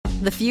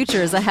The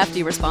future is a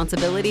hefty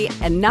responsibility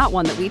and not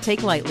one that we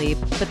take lightly.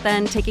 But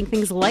then taking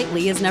things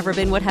lightly has never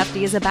been what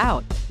Hefty is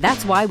about.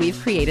 That's why we've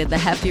created the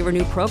Hefty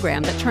Renew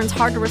program that turns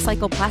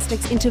hard-to-recycle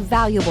plastics into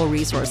valuable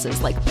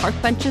resources like park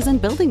benches and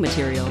building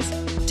materials.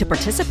 To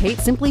participate,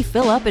 simply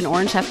fill up an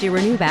orange Hefty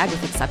Renew bag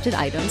with accepted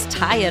items,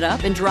 tie it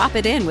up, and drop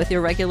it in with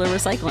your regular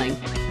recycling.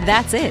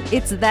 That's it.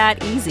 It's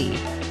that easy.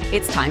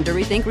 It's time to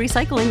rethink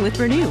recycling with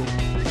Renew.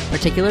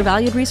 Particular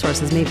valued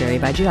resources may vary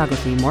by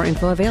geography. More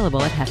info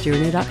available at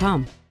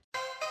heftyrenew.com.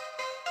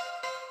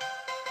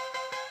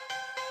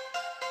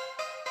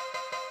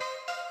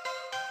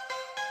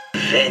 The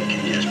Fed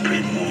can just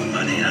print more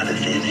money out of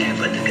thin air,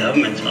 but the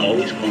government's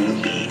always going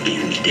to be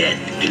in debt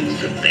to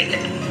the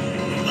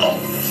Fed.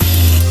 Always.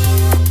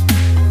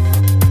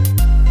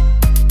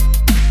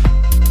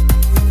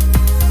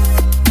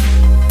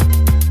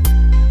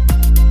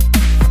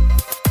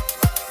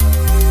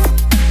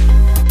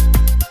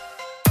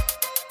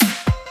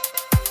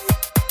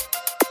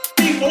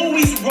 They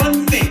always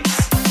run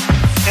things,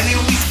 and they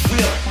always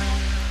will.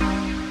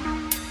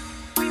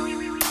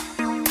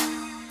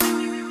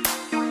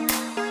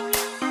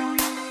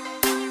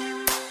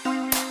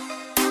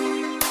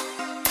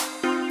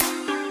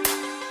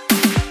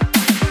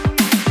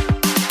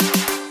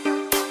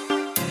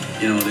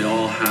 You know, they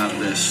all have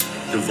this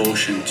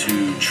devotion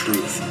to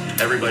truth.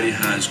 Everybody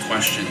has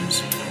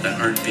questions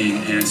that aren't being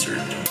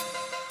answered.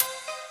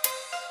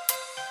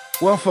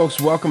 Well,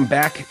 folks, welcome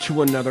back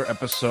to another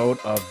episode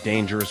of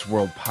Dangerous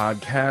World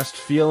Podcast.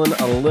 Feeling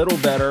a little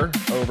better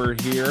over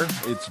here.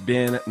 It's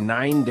been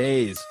 9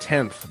 days,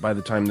 10th by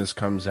the time this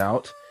comes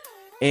out.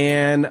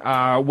 And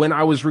when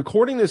I was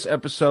recording this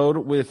episode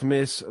with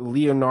Miss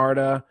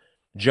Leonarda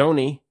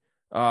Joni,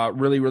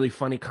 really, really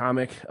funny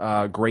comic,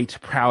 great,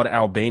 proud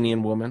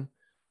Albanian woman,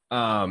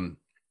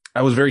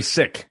 I was very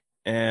sick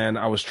and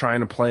I was trying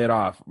to play it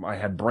off. I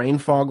had brain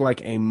fog like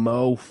a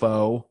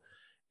mofo.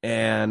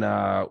 And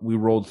we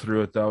rolled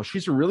through it, though.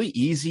 She's a really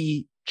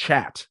easy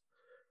chat.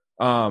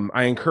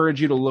 I encourage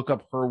you to look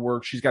up her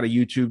work. She's got a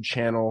YouTube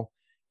channel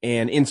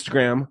and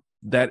Instagram.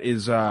 That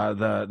is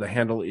the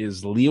handle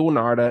is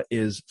Leonarda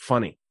is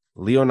funny.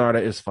 Leonarda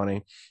is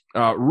funny.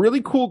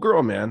 Really cool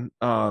girl, man.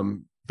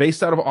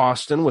 Based out of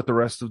Austin with the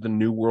rest of the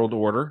New World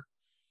Order.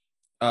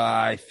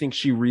 I think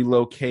she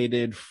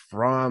relocated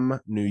from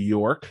New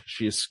York.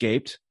 She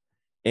escaped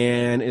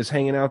and is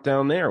hanging out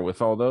down there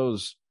with all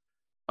those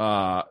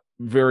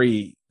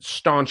very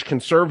staunch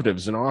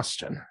conservatives in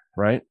Austin,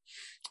 right?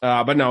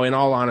 But no, in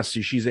all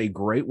honesty, she's a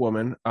great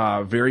woman.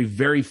 Very,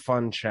 very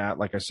fun chat,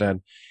 like I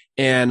said,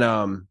 and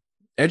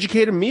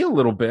educated me a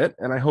little bit.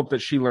 And I hope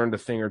that she learned a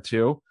thing or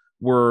two.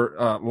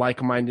 We're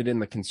like-minded in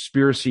the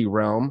conspiracy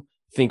realm.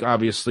 Think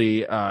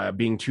obviously,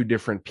 being two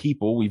different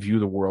people, we view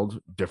the world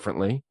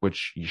differently,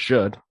 which you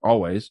should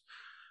always.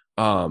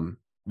 But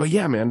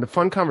yeah, man, the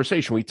fun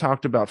conversation. We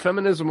talked about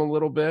feminism a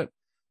little bit.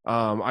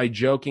 I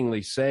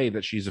jokingly say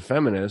that she's a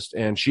feminist,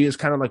 and she is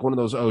kind of like one of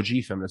those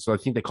OG feminists. So I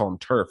think they call them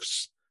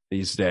TERFs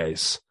these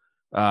days.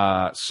 We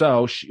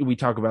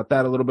talk about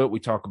that a little bit. We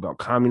talk about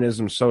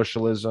communism,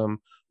 socialism,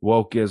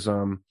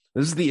 wokeism.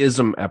 This is the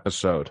ism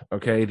episode,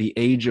 okay? The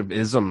age of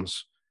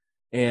isms.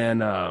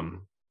 And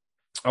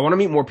I want to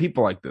meet more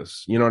people like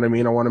this. You know what I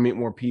mean? I want to meet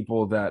more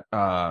people that,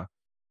 I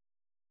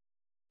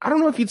don't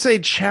know if you'd say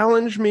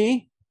challenge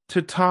me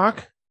to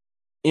talk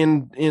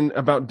in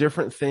about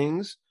different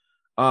things.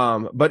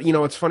 But you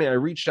know, it's funny. I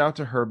reached out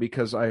to her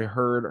because I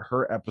heard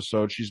her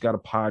episode. She's got a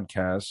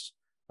podcast,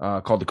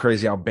 called The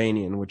Crazy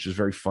Albanian, which is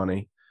very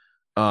funny.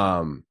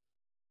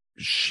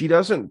 She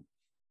doesn't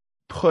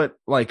put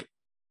like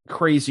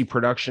crazy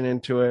production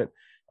into it.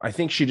 I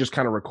think she just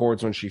kind of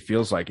records when she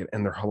feels like it,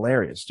 and they're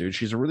hilarious, dude.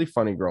 She's a really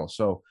funny girl.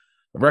 So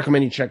I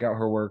recommend you check out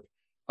her work.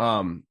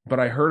 But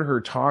I heard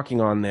her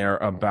talking on there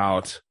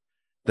about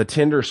the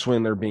Tinder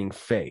swindler being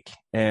fake,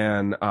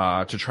 and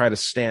to try to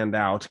stand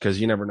out, because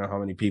you never know how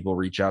many people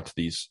reach out to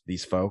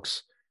these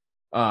folks.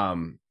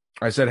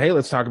 I said, hey,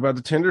 let's talk about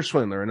the Tinder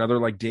swindler and other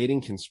like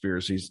dating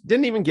conspiracies.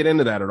 Didn't even get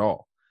into that at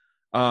all.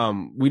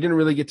 We didn't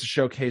really get to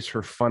showcase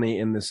her funny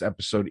in this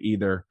episode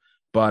either,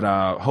 but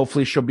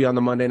hopefully she'll be on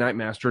the Monday Night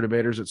Master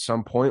Debaters at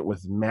some point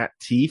with Matt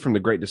T from The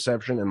Great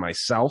Deception and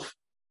myself.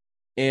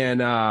 And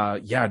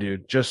yeah,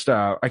 dude, just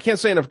I can't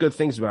say enough good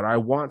things about her. I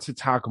want to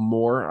talk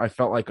more. I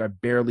felt like I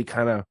barely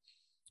kind of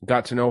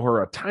got to know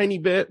her a tiny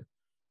bit,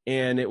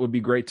 and it would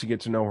be great to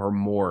get to know her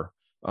more.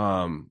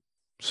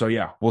 So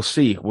yeah, we'll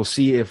see. We'll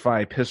see if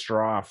I pissed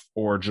her off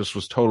or just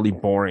was totally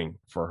boring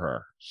for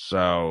her.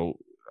 So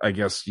I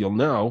guess you'll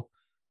know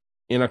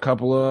in a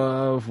couple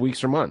of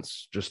weeks or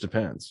months. Just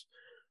depends.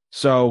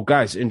 So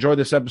guys, enjoy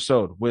this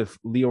episode with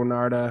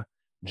Leonarda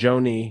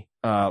Joni.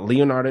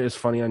 Leonarda is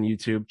funny on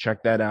YouTube.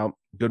 Check that out.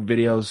 Good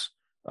videos.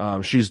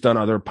 She's done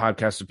other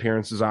podcast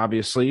appearances,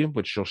 obviously,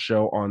 which she'll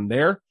show on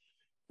there.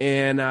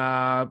 And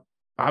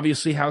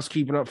obviously,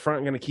 housekeeping up front.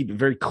 I'm going to keep it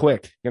very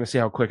quick. Going to see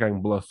how quick I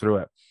can blow through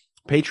it.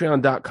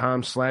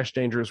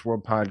 Patreon.com/Dangerous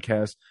World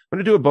Podcast. I'm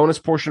going to do a bonus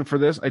portion for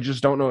this. I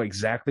just don't know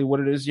exactly what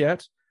it is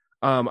yet.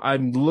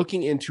 I'm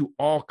looking into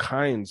all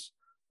kinds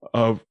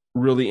of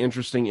really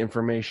interesting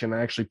information.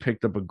 I actually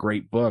picked up a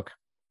great book.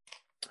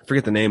 I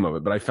forget the name of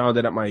it, but I found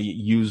it at my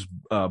used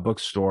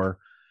bookstore,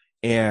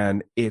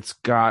 and it's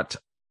got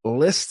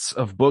lists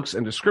of books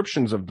and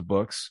descriptions of the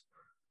books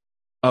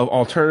of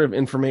alternative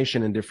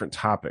information in different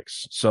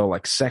topics. So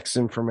like sex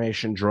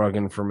information, drug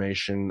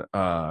information,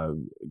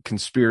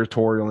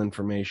 conspiratorial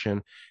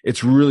information.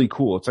 It's really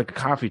cool. It's like a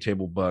coffee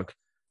table book.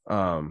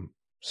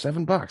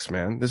 $7,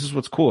 man. This is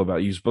what's cool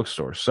about used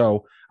bookstores.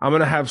 So I'm going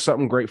to have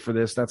something great for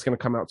this. That's going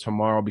to come out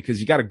tomorrow, because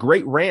you got a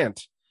great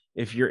rant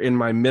if you're in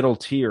my middle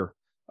tier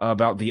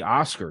about the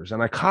Oscars.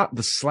 And I caught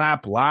the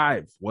slap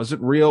live. Was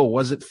it real?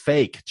 Was it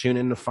fake? Tune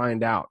in to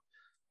find out.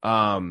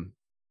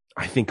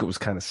 I think it was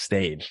kind of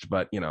staged,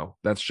 but you know,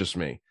 that's just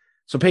me.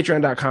 So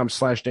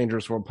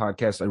patreon.com/Dangerous World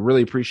Podcast. I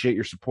really appreciate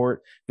your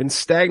support. Been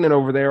stagnant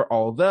over there,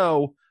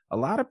 although a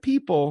lot of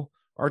people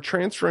are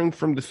transferring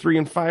from the $3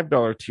 and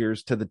 $5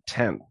 tiers to the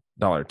 $10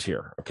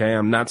 tier. Okay.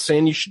 I'm not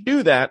saying you should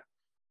do that.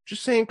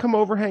 Just saying, come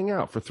over, hang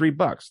out for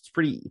 $3. It's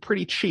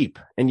pretty cheap,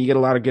 and you get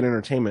a lot of good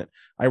entertainment.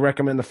 I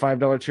recommend the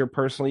 $5 tier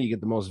personally. You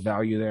get the most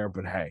value there,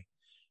 but hey,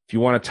 if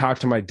you want to talk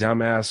to my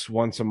dumbass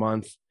once a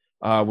month,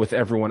 with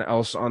everyone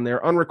else on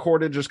there,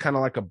 unrecorded, just kind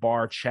of like a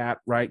bar chat,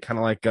 right? Kind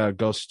of like a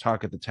ghost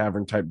talk at the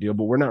tavern type deal,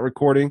 but we're not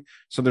recording,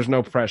 so there's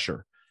no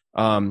pressure.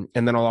 And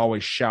then I'll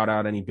always shout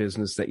out any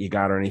business that you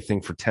got or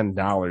anything for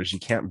 $10. You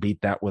can't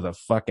beat that with a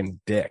fucking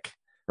dick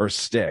or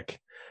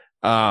stick.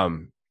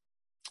 So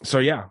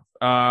yeah,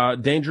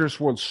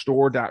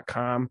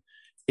 dangerousworldstore.com.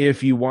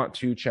 If you want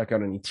to check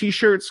out any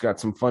t-shirts, got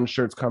some fun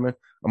shirts coming.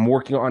 I'm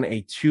working on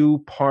a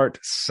 2-part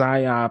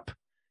PSYOP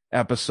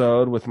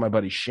episode with my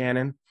buddy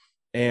Shannon.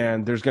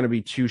 And there's going to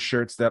be 2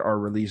 shirts that are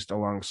released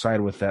alongside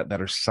with that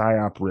are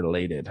PSYOP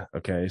related.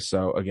 Okay.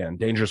 So again,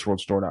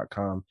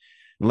 dangerousworldstore.com.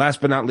 And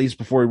last but not least,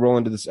 before we roll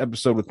into this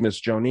episode with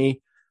Miss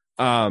Joni,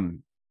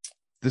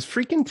 this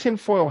freaking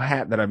tinfoil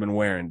hat that I've been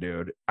wearing,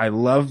 dude. I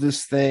love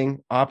this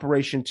thing.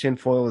 Operation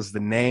Tinfoil is the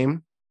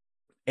name.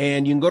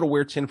 And you can go to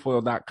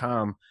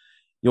weartinfoil.com.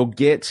 You'll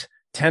get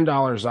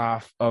 $10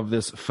 off of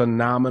this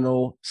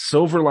phenomenal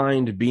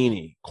silver-lined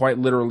beanie, quite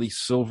literally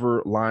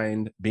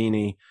silver-lined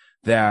beanie,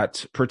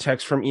 that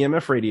protects from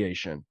EMF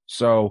radiation.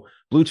 So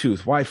Bluetooth,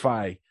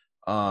 Wi-Fi,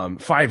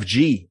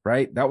 5G,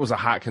 right? That was a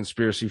hot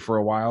conspiracy for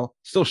a while.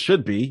 Still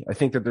should be. I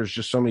think that there's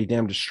just so many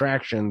damn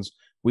distractions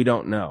we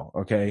don't know.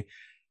 Okay.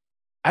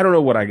 I don't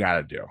know what I got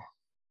to do.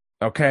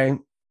 Okay.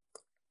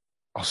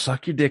 I'll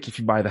suck your dick if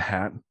you buy the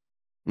hat.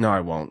 No,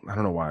 I won't. I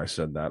don't know why I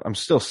said that. I'm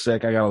still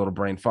sick. I got a little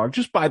brain fog.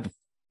 Just buy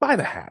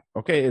the hat.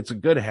 Okay. It's a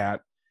good hat.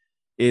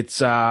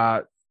 It's,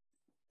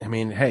 I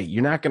mean, hey,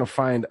 you're not going to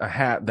find a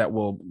hat that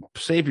will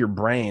save your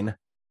brain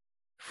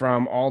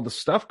from all the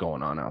stuff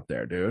going on out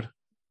there, dude.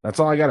 That's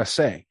all I got to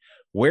say.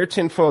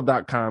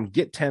 Weartinfoil.com,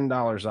 get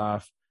 $10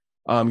 off.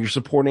 You're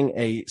supporting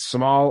a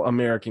small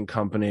American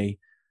company.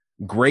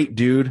 Great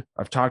dude.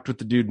 I've talked with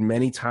the dude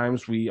many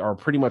times. We are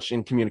pretty much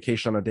in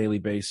communication on a daily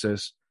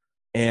basis.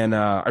 And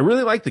I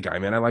really like the guy,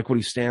 man. I like what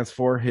he stands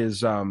for.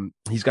 He's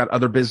got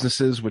other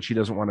businesses, which he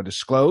doesn't want to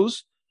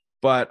disclose.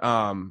 But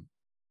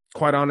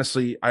quite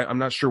honestly, I'm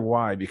not sure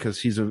why,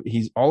 because he's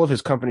all of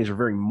his companies are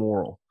very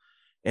moral,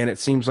 and it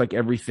seems like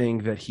everything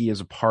that he is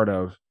a part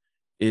of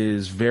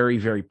is very,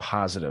 very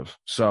positive.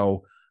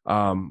 So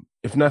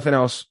if nothing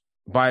else,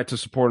 buy it to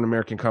support an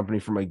American company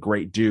from a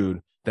great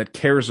dude that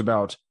cares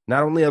about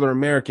not only other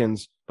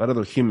Americans, but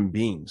other human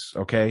beings.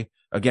 Okay.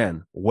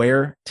 Again,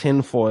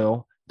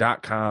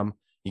 weartinfoil.com.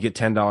 You get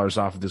 $10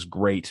 off of this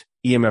great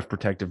EMF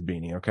protective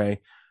beanie. Okay.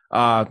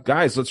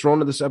 Guys, let's roll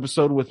into this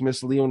episode with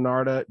Miss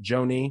Leonarda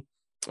Joni.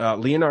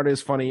 Leonarda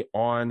is funny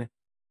on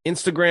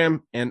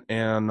Instagram and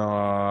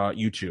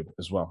YouTube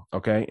as well.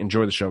 Okay.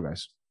 Enjoy the show,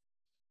 guys.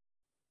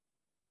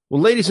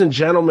 Well, ladies and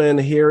gentlemen,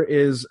 here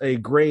is a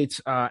great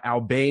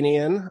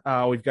Albanian.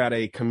 We've got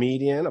a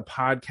comedian, a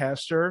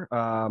podcaster,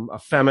 a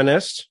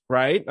feminist,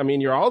 right? I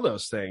mean, you're all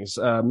those things.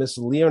 Miss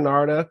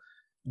Leonarda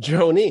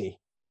Joni.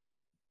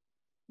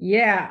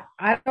 Yeah,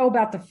 I don't know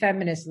about the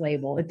feminist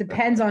label. It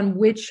depends on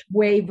which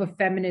wave of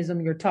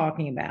feminism you're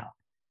talking about.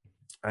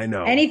 I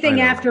know.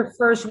 Anything after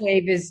first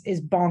wave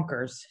is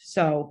bonkers.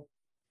 So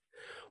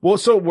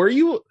were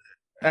you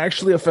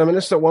actually a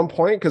feminist at one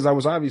point? Because I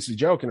was obviously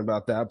joking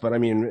about that, but I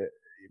mean,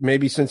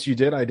 maybe since you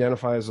did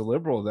identify as a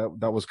liberal,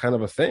 that was kind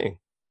of a thing.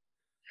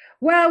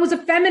 Well, I was a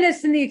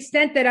feminist in the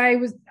extent that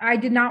I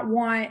did not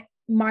want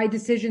my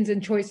decisions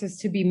and choices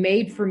to be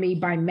made for me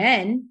by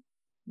men.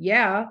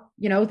 Yeah,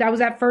 that was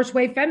that first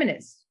wave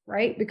feminist,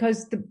 right?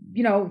 Because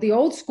the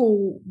old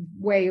school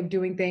way of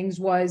doing things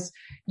was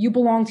you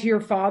belong to your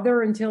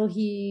father until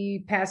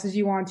he passes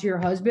you on to your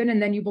husband,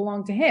 and then you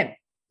belong to him.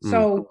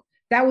 So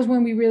that was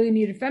when we really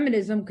needed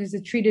feminism, because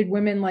it treated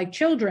women like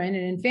children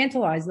and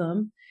infantilized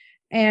them.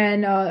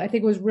 And I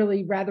think it was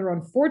really rather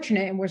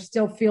unfortunate. And we're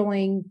still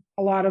feeling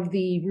a lot of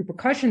the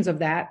repercussions of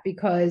that,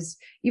 because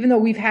even though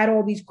we've had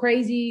all these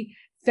crazy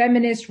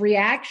feminist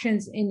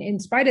reactions, in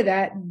spite of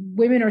that,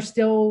 women are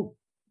still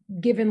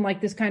given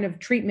like this kind of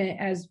treatment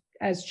as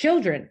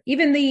children.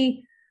 Even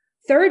the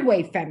third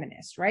wave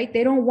feminists, right?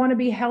 They don't want to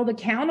be held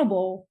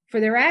accountable for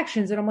their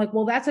actions. And I'm like,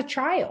 well, that's a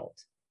child.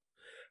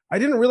 I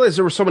didn't realize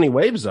there were so many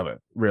waves of it.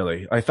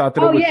 Really, I thought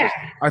that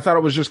I thought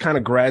it was just kind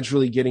of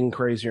gradually getting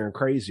crazier and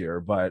crazier.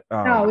 But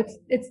no,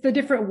 it's the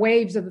different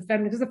waves of the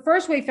feminists. Because the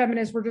first wave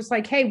feminists were just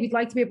like, hey, we'd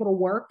like to be able to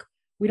work.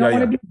 We don't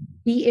want to be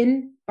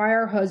beaten by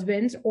our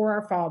husbands or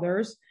our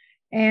fathers,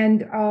 and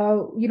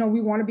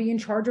we want to be in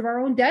charge of our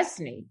own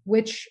destiny,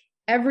 which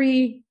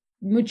every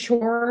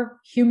mature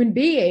human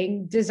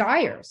being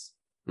desires.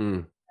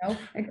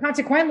 And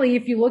consequently,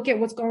 if you look at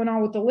what's going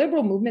on with the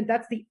liberal movement,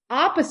 that's the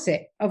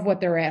opposite of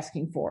what they're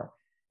asking for.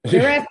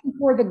 They're asking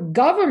for the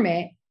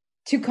government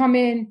to come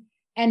in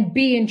and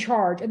be in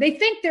charge. They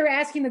think they're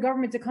asking the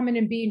government to come in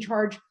and be in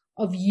charge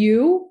of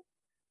you,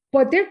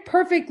 but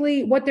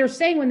what they're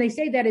saying when they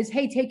say that is,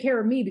 hey, take care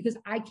of me because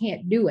I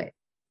can't do it.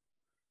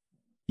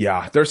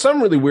 Yeah, there's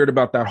something really weird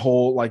about that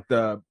whole, like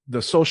the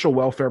social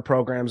welfare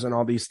programs and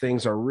all these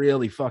things are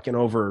really fucking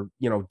over,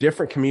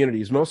 different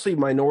communities, mostly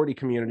minority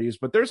communities,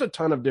 but there's a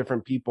ton of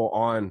different people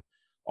on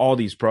all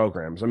these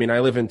programs. I mean,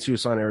 I live in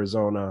Tucson,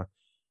 Arizona.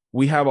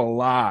 We have a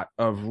lot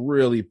of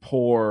really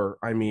poor.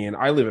 I mean,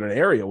 I live in an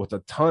area with a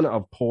ton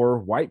of poor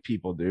white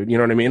people, dude. You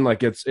know what I mean?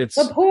 Like it's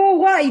the poor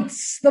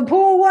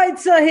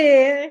whites are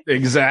here.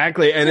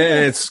 Exactly. And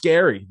it's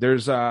scary.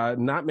 There's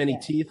not many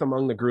teeth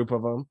among the group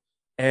of them.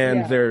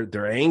 And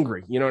they're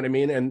angry, you know what I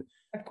mean? And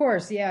of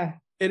course, yeah,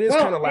 it is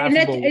kind of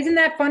laughable. And isn't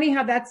that funny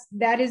how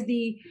that is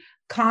the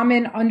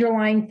common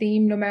underlying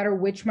theme, no matter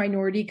which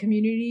minority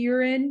community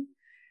you're in,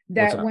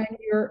 that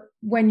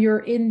when you're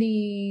in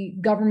the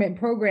government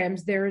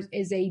programs, there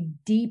is a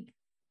deep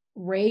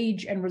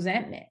rage and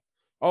resentment.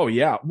 Oh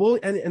yeah, well,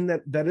 and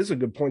that is a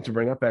good point to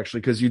bring up actually,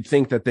 because you'd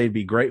think that they'd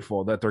be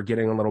grateful that they're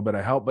getting a little bit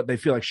of help, but they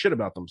feel like shit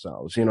about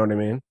themselves. You know what I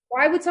mean?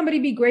 Why would somebody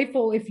be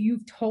grateful if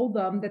you've told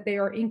them that they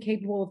are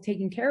incapable of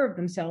taking care of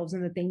themselves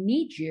and that they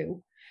need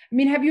you? I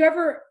mean, have you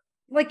ever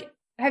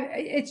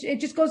it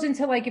just goes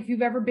into like if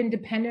you've ever been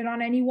dependent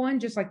on anyone,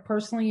 just like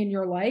personally in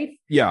your life?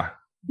 Yeah,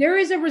 there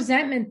is a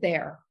resentment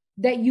there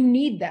that you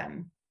need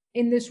them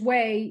in this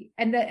way,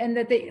 and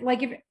that they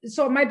like.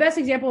 So my best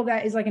example of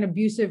that is like an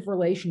abusive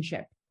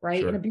relationship.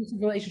 Right. Sure. An abusive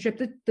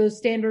relationship, the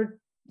standard,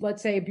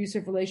 let's say,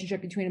 abusive relationship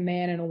between a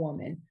man and a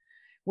woman,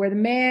 where the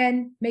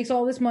man makes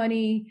all this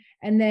money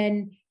and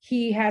then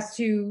he has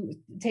to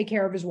take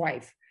care of his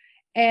wife.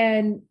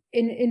 And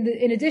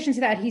in addition to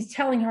that, he's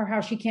telling her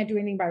how she can't do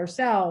anything by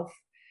herself.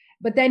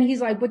 But then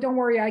he's like, but don't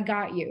worry, I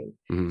got you.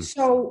 Mm-hmm.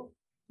 So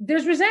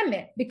there's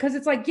resentment because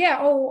it's like, yeah,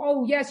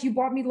 oh, yes, you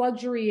bought me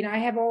luxury and I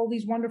have all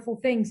these wonderful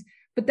things.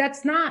 But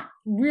that's not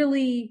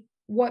really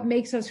what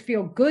makes us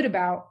feel good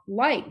about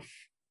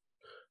life.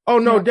 Oh,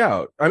 no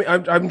doubt. I mean,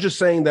 I'm just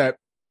saying that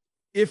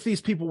if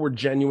these people were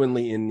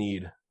genuinely in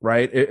need,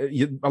 right?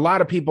 A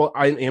lot of people,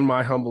 in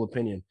my humble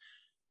opinion,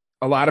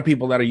 a lot of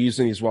people that are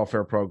using these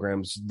welfare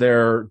programs,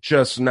 they're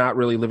just not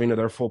really living to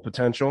their full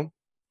potential.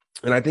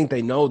 And I think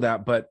they know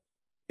that. But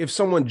if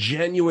someone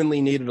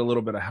genuinely needed a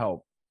little bit of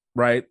help,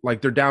 right?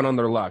 Like they're down on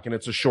their luck and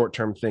it's a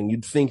short-term thing,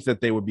 you'd think that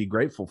they would be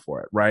grateful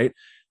for it, right?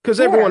 Because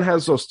everyone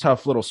has those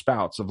tough little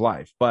spouts of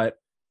life. But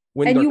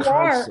when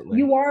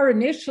you are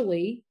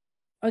initially,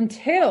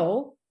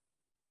 until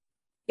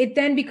it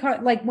then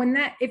becomes like when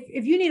that,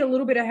 if you need a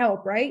little bit of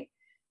help, right?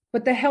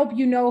 But the help,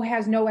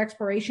 has no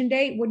expiration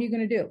date. What are you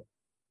going to do?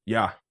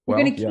 Yeah. You're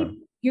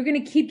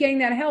going to keep getting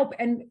that help.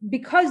 And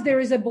because there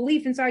is a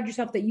belief inside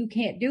yourself that you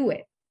can't do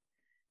it,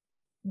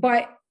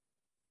 but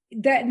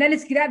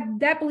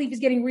that belief is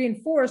getting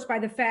reinforced by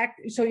the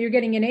fact. So you're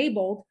getting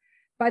enabled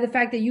by the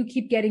fact that you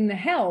keep getting the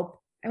help.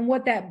 And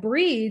what that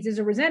breeds is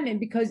a resentment,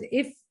 because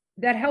if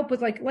that help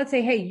was like, let's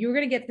say, hey, you're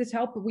going to get this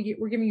help, but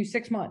we're giving you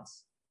 6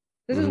 months.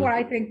 This is what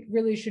I think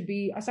really should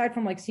be, aside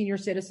from like senior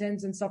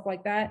citizens and stuff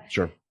like that.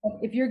 Sure.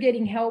 If you're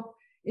getting help,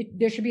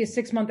 there should be a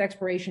 6-month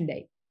expiration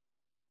date.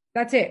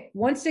 That's it.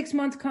 Once 6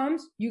 months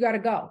comes, you got to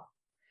go.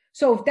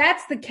 So if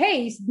that's the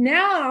case,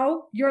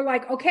 now you're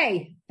like,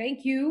 okay,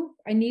 thank you.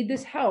 I need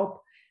this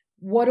help.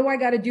 What do I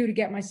got to do to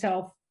get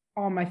myself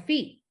on my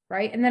feet?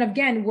 Right. And then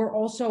again, we're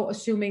also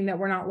assuming that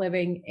we're not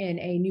living in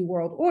a new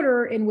world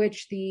order in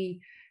which the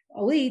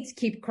elites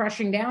keep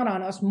crushing down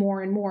on us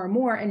more and more and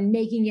more and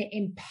making it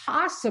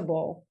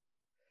impossible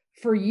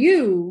for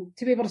you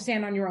to be able to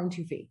stand on your own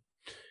 2 feet.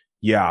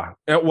 Yeah.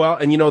 Well,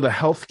 and the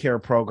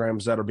healthcare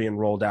programs that are being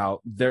rolled out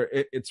there,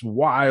 it's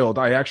wild.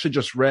 I actually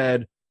just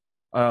read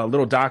a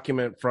little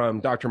document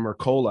from Dr.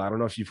 Mercola. I don't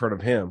know if you've heard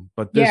of him,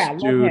 but this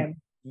dude,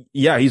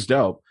 he's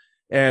dope.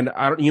 And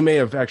you may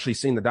have actually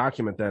seen the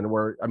document then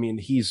where,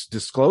 he's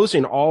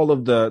disclosing all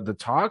of the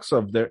talks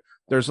of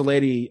there's a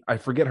lady, I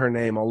forget her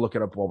name. I'll look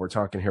it up while we're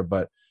talking here,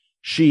 but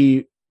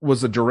she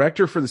was the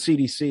director for the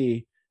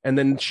CDC. And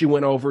then she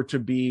went over to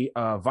be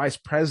vice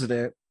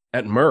president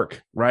at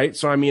Merck. Right.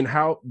 So,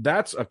 how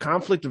that's a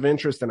conflict of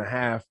interest and a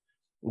half,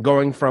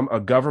 going from a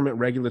government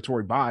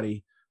regulatory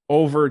body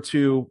over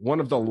to one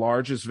of the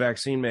largest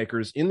vaccine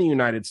makers in the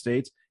United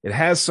States. It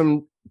has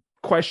some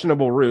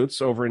questionable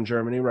roots over in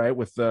Germany, right,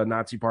 with the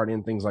Nazi party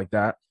and things like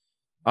that.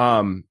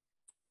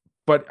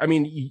 But But I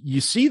mean, you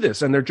see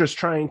this, and they're just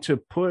trying to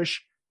push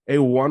a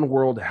one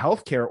world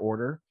healthcare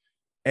order.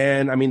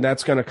 And I mean,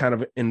 that's going to kind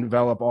of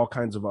envelop all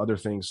kinds of other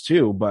things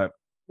too, but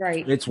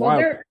right. It's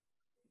wild.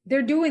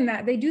 They're doing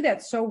that. They do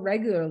that so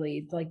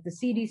regularly, like the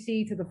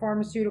CDC to the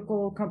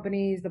pharmaceutical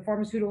companies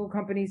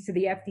to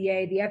the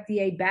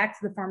FDA back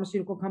to the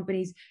pharmaceutical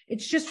companies.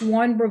 It's just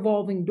one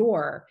revolving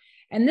door.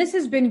 And this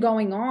has been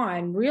going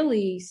on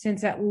really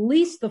since at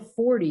least the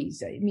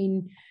 40s. I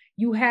mean,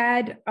 you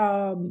had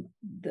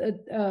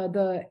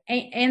the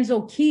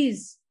Ansel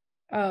Keys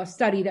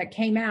study that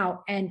came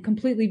out and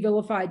completely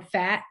vilified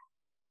fat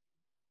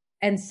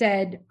and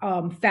said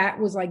fat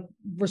was like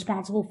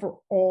responsible for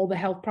all the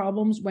health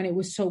problems when it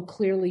was so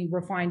clearly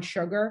refined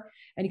sugar.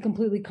 And he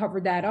completely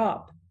covered that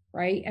up,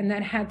 right? And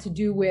that had to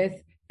do with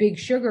big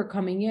sugar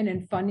coming in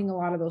and funding a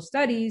lot of those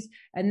studies.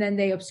 And then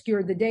they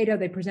obscured the data.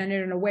 They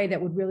presented it in a way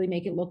that would really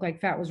make it look like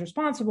fat was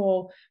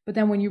responsible. But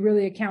then when you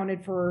really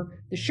accounted for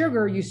the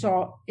sugar, you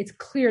saw it's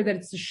clear that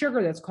it's the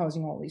sugar that's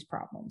causing all these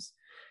problems.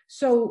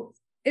 So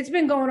it's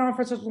been going on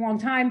for such a long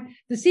time.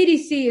 The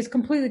CDC is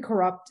completely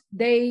corrupt.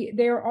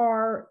 There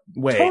are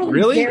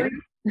really?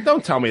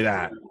 Don't tell me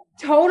that.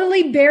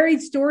 Totally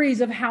buried stories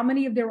of how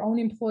many of their own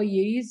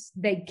employees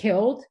they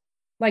killed,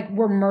 like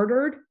were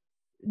murdered,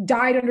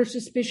 died under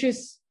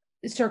suspicious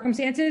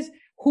circumstances,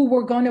 who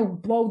were going to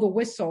blow the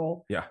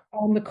whistle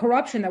on the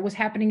corruption that was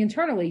happening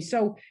internally.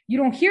 So you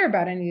don't hear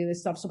about any of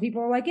this stuff. So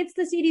people are like, it's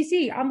the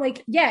CDC. I'm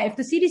like, yeah, if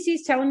the CDC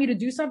is telling me to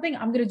do something,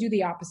 I'm going to do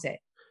the opposite.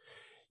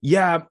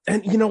 Yeah.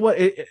 And you know what?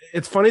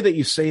 It's funny that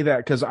you say that,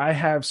 because I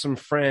have some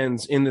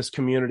friends in this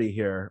community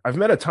here. I've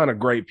met a ton of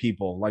great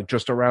people, like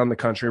just around the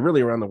country,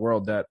 really around the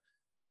world, that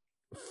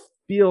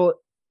feel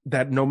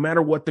that no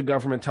matter what the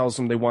government tells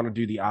them, they want to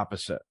do the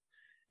opposite.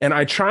 And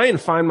I try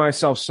and find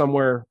myself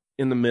somewhere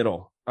in the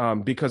middle,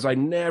 because I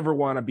never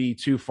want to be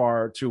too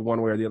far to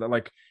one way or the other.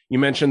 Like you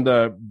mentioned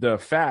the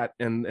fat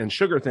and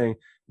sugar thing.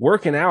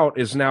 Working out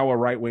is now a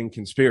right-wing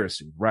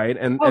conspiracy, right?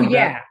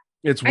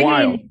 It's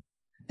wild.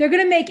 They're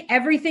going to make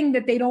everything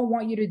that they don't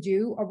want you to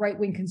do a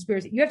right-wing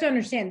conspiracy. You have to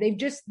understand,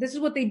 this is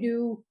what they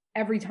do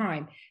every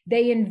time.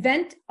 They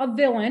invent a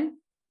villain,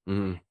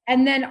 and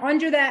then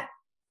under that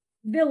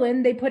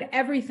villain, they put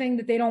everything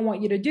that they don't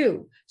want you to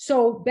do.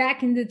 So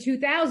back in the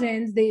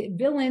 2000s, the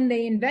villain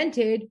they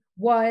invented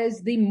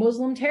was the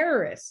Muslim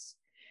terrorists.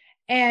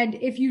 And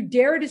if you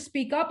dare to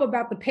speak up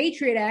about the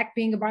Patriot Act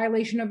being a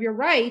violation of your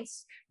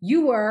rights,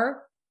 you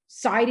were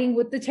siding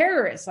with the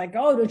terrorists. Like,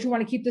 oh, don't you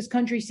want to keep this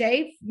country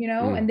safe? You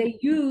know, and they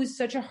used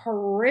such a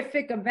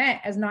horrific event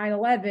as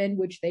 9/11,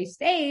 which they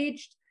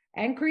staged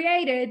and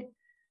created,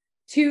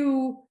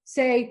 to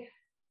say,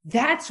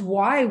 that's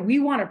why we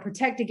want to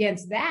protect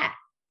against that.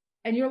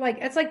 And you're like,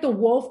 it's like the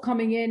wolf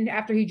coming in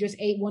after he just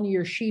ate one of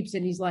your sheeps,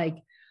 and he's like,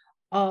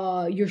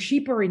 your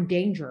sheep are in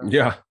danger.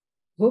 Yeah.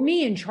 Put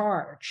me in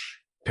charge.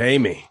 Pay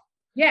me.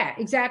 Yeah,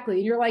 exactly.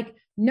 And you're like,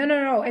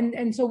 no.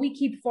 And so we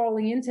keep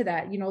falling into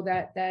that, you know,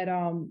 that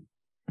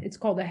it's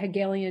called the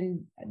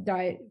Hegelian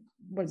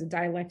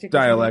dialectic?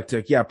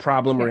 Dialectic. Yeah.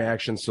 Problem,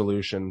 reaction,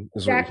 solution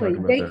is exactly. What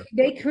you're talking about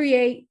they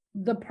create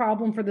the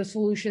problem for the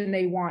solution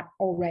they want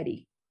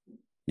already.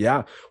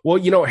 Yeah. Well,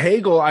 you know,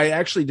 Hegel,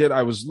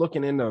 I was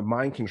looking into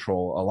mind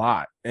control a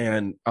lot.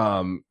 And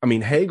I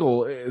mean,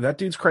 Hegel, that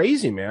dude's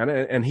crazy, man.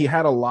 And he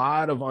had a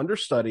lot of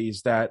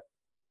understudies that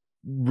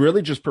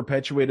really just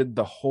perpetuated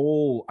the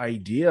whole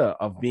idea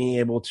of being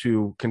able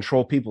to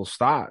control people's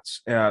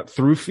thoughts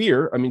through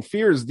fear. I mean,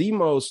 fear is the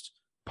most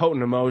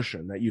potent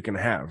emotion that you can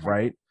have,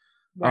 right?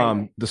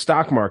 The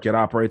stock market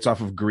operates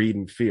off of greed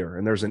and fear.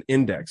 And there's an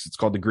index. It's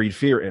called the greed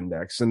fear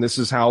index. And this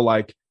is how,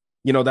 like,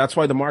 you know, that's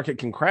why the market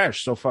can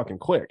crash so fucking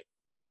quick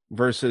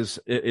versus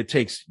it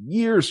takes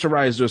years to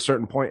rise to a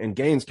certain point, and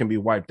gains can be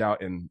wiped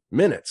out in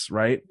minutes.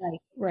 Right.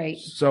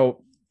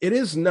 So it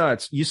is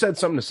nuts. You said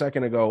something a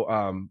second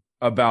ago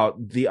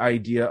about the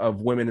idea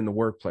of women in the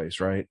workplace,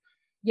 right?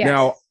 Yes.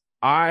 Now,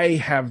 I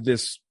have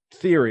this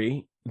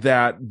theory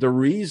that the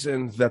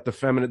reason that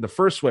the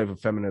first wave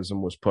of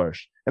feminism was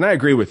pushed, and I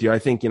agree with you. I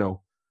think, you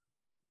know,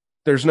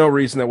 there's no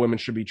reason that women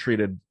should be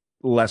treated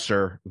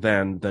lesser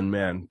than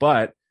men,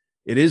 but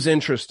it is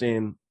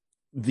interesting,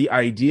 the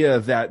idea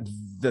that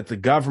the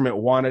government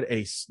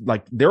wanted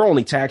they're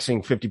only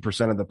taxing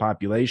 50% of the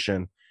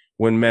population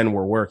when men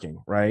were working,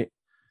 right?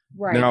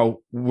 Right. Now,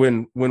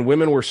 when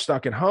women were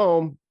stuck at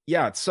home,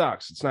 yeah, it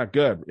sucks. It's not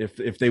good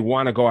if they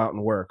want to go out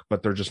and work,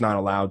 but they're just not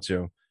allowed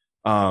to.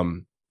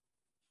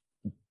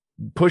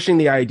 Pushing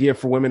the idea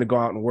for women to go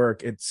out and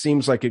work, it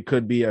seems like it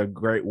could be a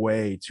great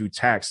way to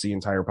tax the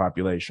entire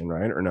population,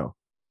 right? Or no?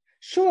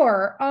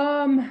 Sure.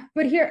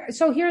 But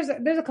there's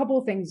a couple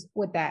of things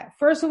with that.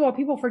 First of all,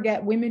 people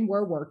forget women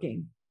were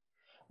working.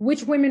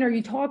 Which women are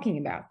you talking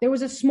about? There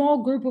was a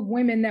small group of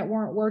women that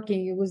weren't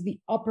working. It was the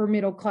upper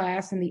middle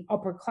class and the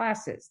upper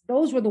classes.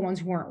 Those were the ones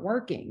who weren't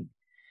working.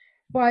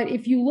 But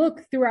if you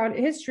look throughout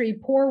history,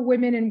 poor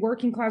women and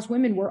working class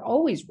women were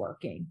always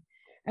working.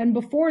 And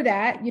before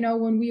that, you know,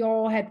 when we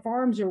all had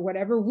farms or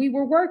whatever, we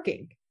were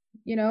working.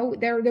 You know,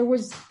 there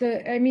was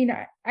back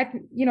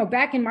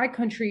in my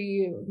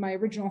country, my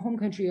original home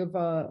country of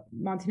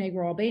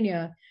Montenegro,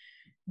 Albania,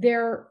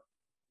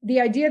 the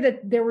idea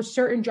that there were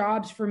certain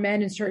jobs for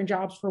men and certain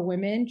jobs for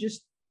women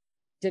just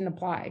didn't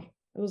apply.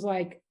 It was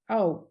like,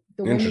 oh,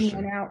 the women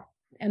went out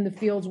in the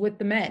fields with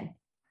the men.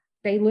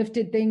 They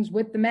lifted things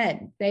with the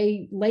men.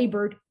 They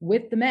labored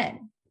with the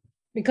men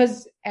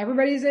because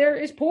everybody's there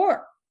is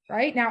poor,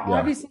 right? Now,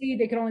 obviously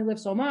they could only lift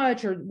so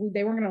much, or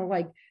they weren't going to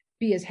like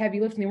be as heavy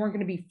lifting. They weren't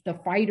going to be the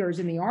fighters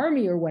in the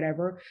army or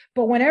whatever.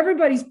 But when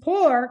everybody's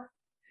poor,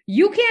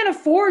 you can't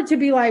afford to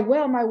be like,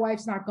 well, my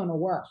wife's not going to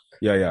work.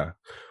 Yeah.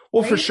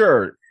 Well, right? For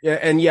sure. Yeah.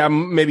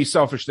 And maybe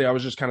selfishly, I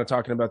was just kind of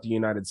talking about the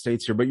United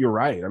States here, but you're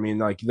right. I mean,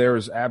 like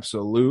there's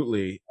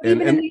absolutely.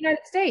 Even in the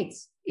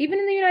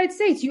United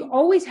States, you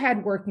always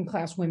had working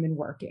class women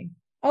working.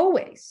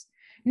 Always.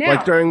 Now,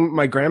 like during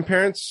my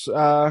grandparents,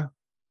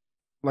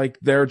 like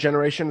their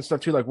generation and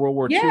stuff too, like World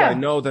War II, I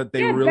know that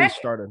they really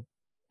started.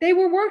 They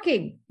were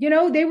working, you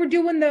know, they were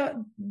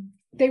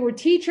they were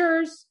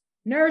teachers,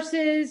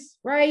 nurses,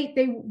 right?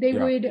 They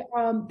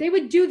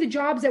would do the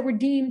jobs that were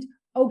deemed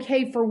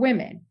okay for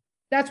women.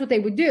 That's what they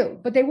would do,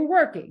 but they were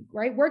working,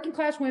 right? Working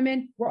class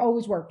women were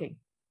always working.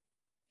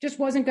 Just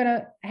wasn't going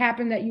to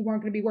happen that you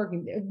weren't going to be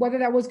working, whether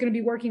that was going to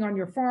be working on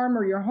your farm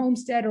or your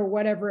homestead or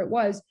whatever it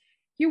was,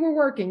 you were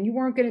working. You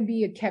weren't going to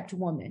be a kept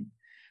woman.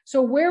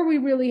 So where we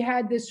really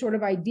had this sort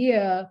of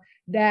idea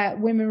that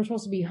women were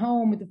supposed to be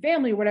home with the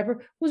family or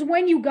whatever was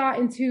when you got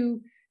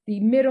into the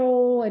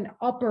middle and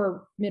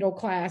upper middle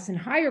class and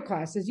higher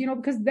classes, you know,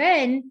 because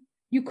then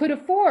you could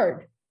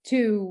afford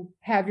to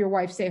have your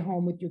wife stay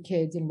home with your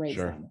kids and raise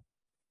them.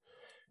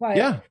 But,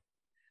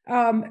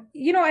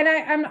 you know,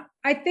 and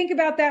I think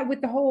about that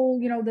with the whole,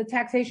 you know, the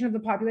taxation of the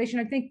population.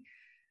 I think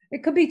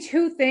it could be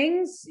two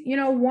things. You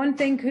know, one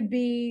thing could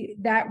be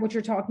that what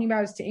you're talking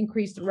about is to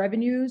increase the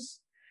revenues.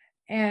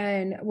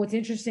 And what's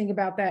interesting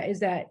about that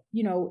is that,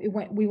 you know,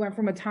 we went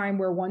from a time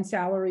where one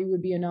salary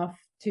would be enough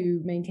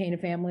to maintain a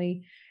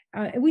family.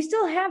 And we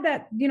still have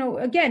that, you know,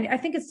 again, I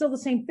think it's still the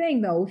same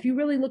thing, though. If you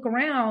really look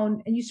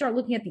around and you start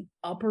looking at the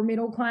upper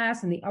middle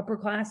class and the upper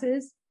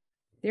classes,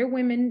 their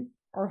women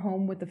are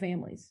home with the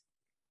families.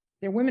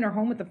 Their women are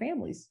home with the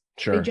families.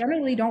 Sure. They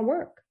generally don't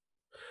work.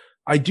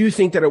 I do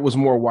think that it was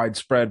more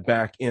widespread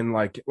back in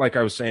like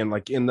I was saying,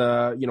 like in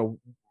the, you know,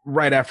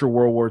 right after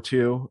World War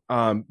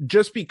II,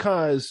 just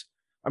because,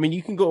 I mean,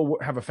 you can go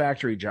have a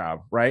factory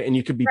job, right? And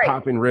you could be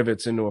popping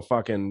rivets into a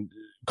fucking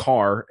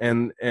car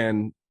and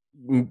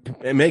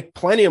make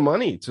plenty of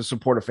money to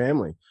support a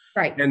family.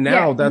 Right. And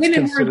now that's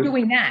women weren't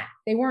doing that.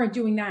 They weren't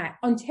doing that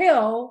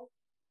until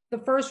the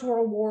First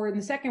World War and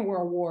the Second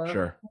World War.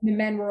 Sure. The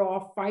men were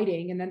all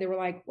fighting. And then they were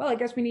like, well, I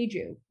guess we need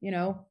you, you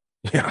know?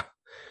 Yeah.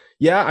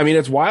 Yeah. I mean,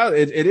 it's wild.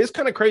 It is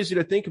kind of crazy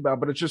to think about,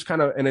 but it's just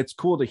kind of, and it's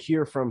cool to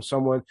hear from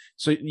someone.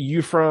 So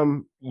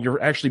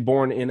you're actually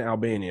born in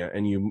Albania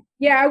and you.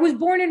 Yeah, I was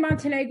born in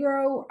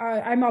Montenegro.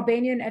 I'm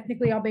Albanian,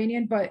 ethnically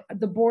Albanian, but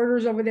the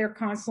borders over there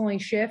constantly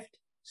shift.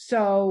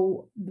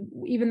 So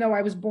even though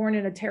I was born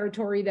in a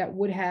territory that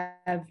would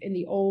have in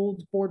the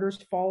old borders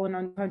fallen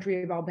on the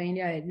country of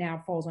Albania, it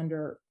now falls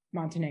under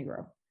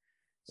Montenegro.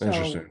 So,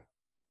 interesting.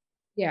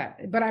 Yeah,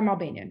 but I'm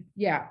Albanian.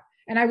 Yeah.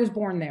 And I was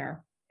born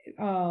there.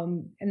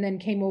 And then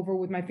came over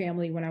with my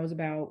family when I was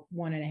about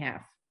 1.5.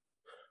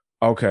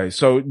 Okay.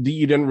 So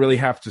you didn't really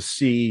have to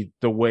see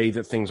the way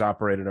that things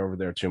operated over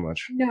there too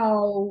much.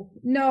 No.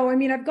 I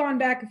mean, I've gone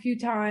back a few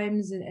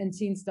times and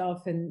seen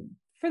stuff, and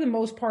for the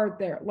most part,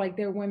 they're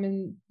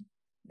women.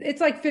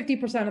 It's like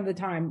 50% of the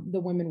time the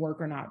women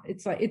work or not.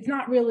 It's like, it's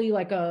not really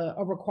like a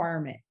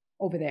requirement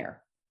over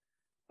there.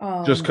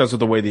 Just because of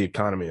the way the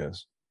economy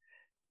is.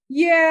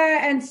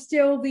 Yeah. And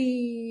still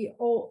the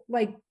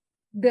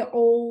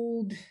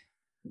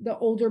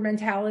older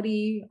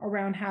mentality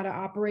around how to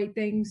operate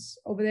things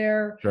over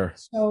there. Sure.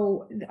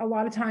 So a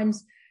lot of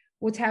times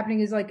what's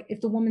happening is like,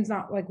 if the woman's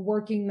not like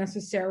working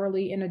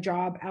necessarily in a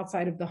job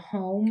outside of the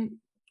home,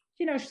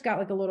 you know, she's got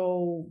like a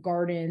little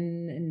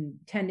garden and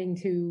tending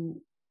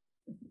to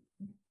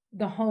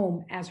the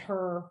home as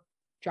her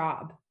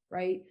job.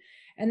 Right.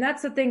 And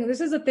that's the thing.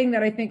 This is a thing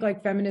that I think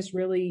like feminists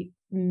really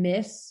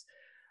miss.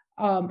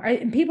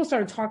 And people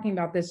started talking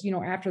about this, you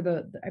know,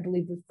 after I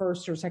believe the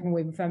first or second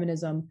wave of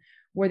feminism,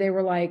 where they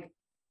were like,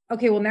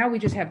 okay, well, now we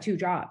just have 2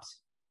 jobs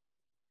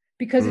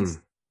because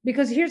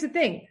here's the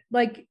thing,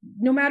 like,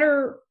 no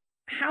matter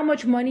how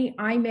much money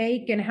I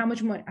make and how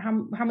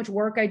much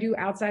work I do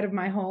outside of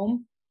my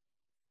home,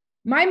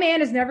 my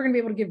man is never going to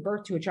be able to give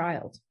birth to a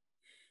child.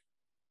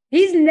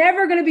 He's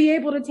never going to be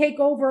able to take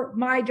over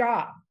my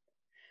job.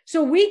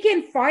 So we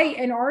can fight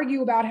and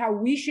argue about how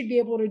we should be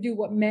able to do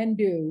what men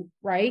do,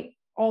 right?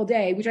 All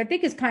day, which I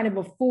think is kind of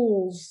a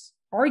fool's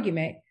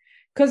argument,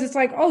 because it's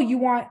like, oh, you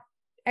want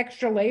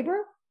extra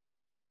labor?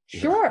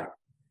 Sure.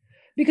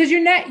 Because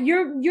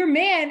your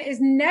man is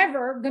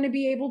never going to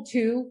be able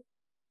to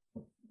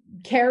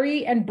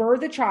carry and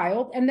birth a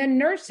child and then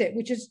nurse it,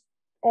 which is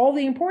all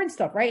the important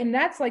stuff, right? And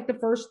that's like the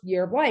first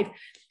year of life.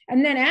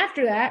 And then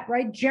after that,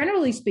 right,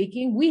 generally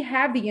speaking, we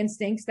have the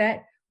instincts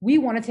that we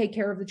want to take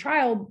care of the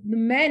child. The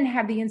men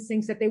have the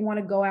instincts that they want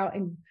to go out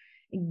and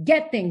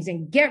get things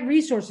and get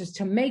resources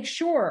to make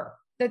sure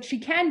that she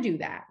can do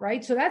that,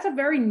 right? So that's a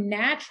very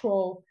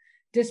natural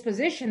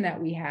disposition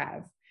that we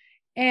have.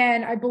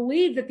 And I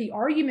believe that the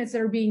arguments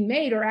that are being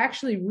made are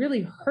actually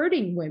really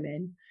hurting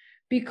women,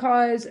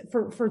 because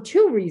for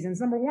two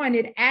reasons. Number one,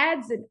 it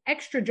adds an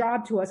extra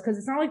job to us, because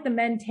it's not like the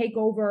men take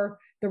over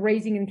the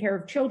raising and care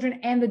of children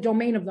and the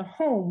domain of the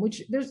home,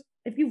 which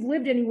if you've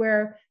lived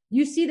anywhere,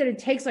 you see that it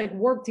takes like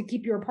work to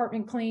keep your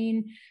apartment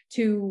clean,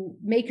 to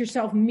make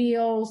yourself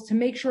meals, to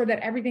make sure that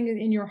everything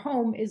in your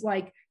home is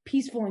like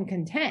peaceful and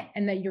content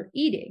and that you're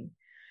eating.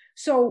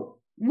 So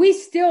we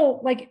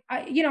still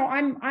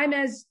I'm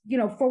as,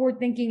 forward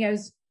thinking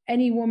as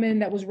any woman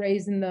that was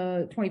raised in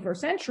the 21st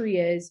century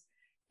is.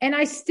 And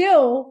I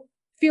still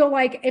feel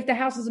like if the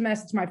house is a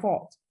mess, it's my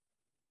fault.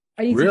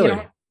 I need to get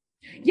on.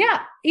 Yeah.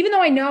 Even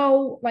though I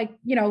know,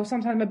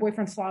 sometimes my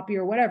boyfriend's sloppy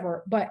or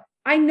whatever, but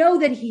I know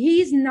that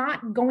he's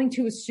not going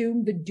to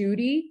assume the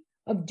duty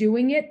of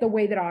doing it the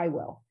way that I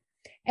will.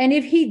 And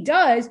if he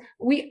does,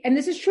 and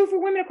this is true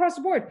for women across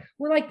the board,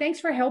 we're like, thanks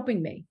for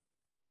helping me.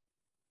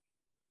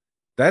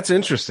 That's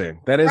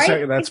interesting. That is,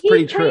 right? That's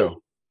pretty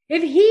true.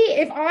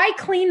 If I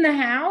clean the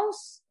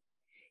house,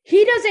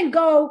 he doesn't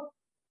go,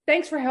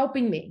 thanks for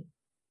helping me.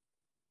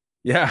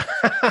 Yeah.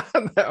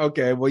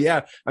 Okay. Well,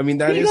 yeah. I mean,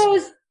 he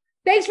goes,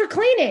 thanks for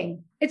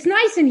cleaning. It's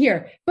nice in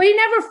here. But he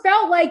never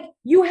felt like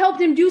you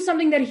helped him do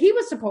something that he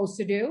was supposed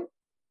to do.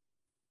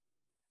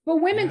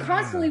 But women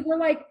constantly were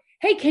like,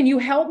 hey, can you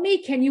help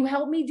me? Can you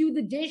help me do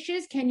the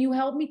dishes? Can you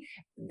help me?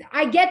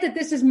 I get that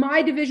this is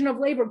my division of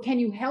labor. Can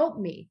you help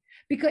me?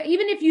 Because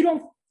even if you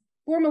don't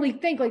formally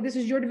think like this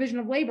is your division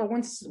of labor,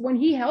 when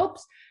he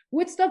helps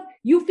with stuff,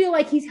 you feel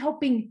like he's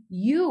helping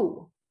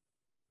you.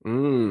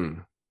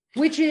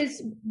 Which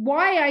is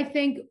why I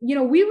think,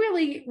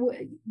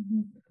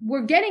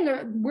 we're getting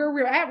where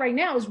we're at right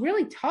now is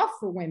really tough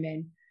for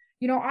women.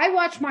 I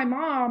watched my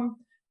mom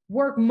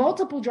work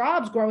multiple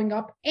jobs growing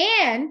up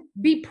and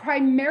be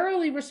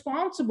primarily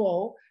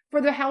responsible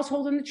for the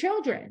household and the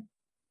children.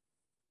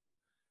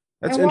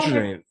 That's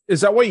interesting.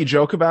 Is that why you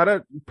joke about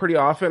it pretty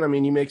often? I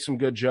mean, you make some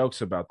good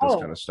jokes about this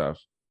kind of stuff.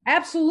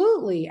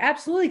 Absolutely.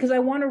 Absolutely. Because I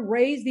want to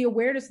raise the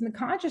awareness and the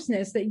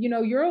consciousness that,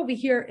 you're over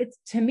here.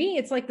 To me,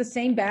 it's like the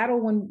same battle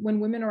when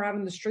women are out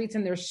in the streets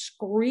and they're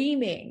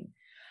screaming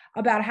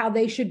about how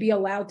they should be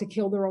allowed to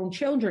kill their own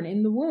children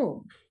in the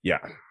womb. Yeah.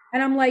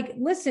 And I'm like,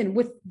 listen,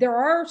 there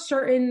are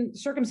certain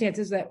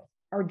circumstances that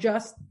are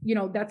just,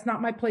 that's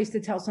not my place to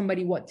tell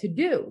somebody what to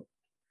do.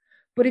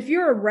 But if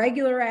you're a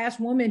regular ass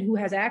woman who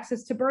has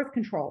access to birth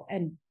control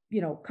and,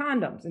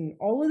 condoms and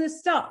all of this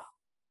stuff,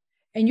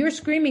 and you're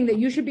screaming that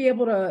you should be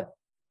able to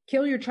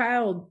kill your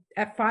child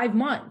at 5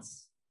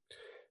 months.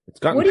 It's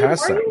gotten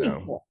past that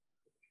now. For?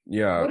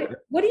 Yeah.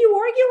 What are you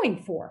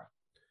arguing for?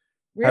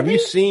 Really? Have you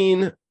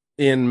seen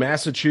in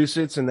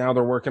Massachusetts, and now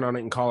they're working on it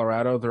in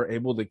Colorado, they're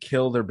able to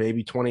kill their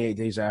baby 28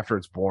 days after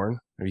it's born?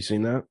 Have you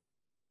seen that?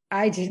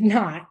 I did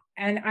not.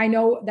 And I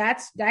know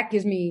that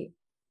gives me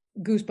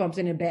goosebumps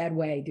in a bad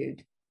way,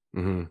 dude.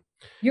 Mm-hmm.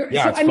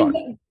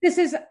 This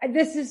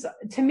is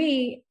to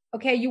me,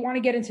 okay, you want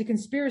to get into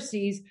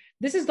conspiracies.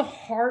 This is the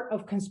heart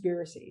of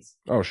conspiracies.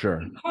 Oh, sure.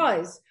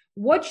 Because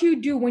what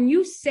you do when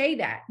you say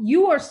that,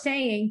 you are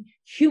saying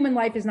human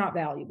life is not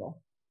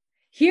valuable.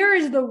 Here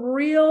is the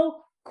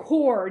real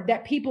core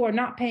that people are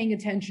not paying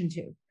attention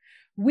to.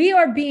 We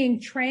are being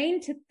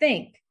trained to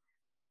think,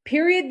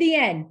 period, the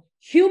end.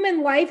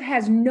 Human life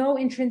has no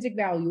intrinsic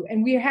value.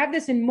 And we have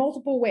this in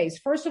multiple ways.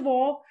 First of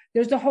all,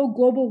 there's the whole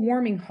global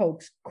warming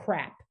hoax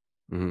crap,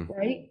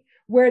 right?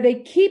 Where they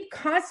keep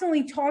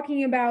constantly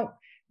talking about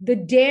the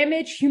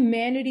damage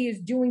humanity is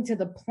doing to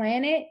the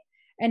planet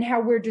and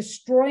how we're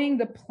destroying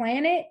the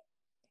planet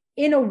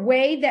in a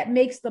way that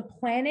makes the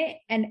planet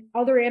and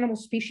other animal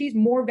species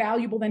more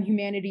valuable than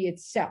humanity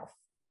itself,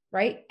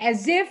 right?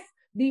 As if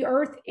the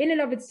earth in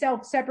and of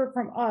itself, separate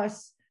from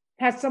us,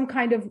 has some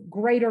kind of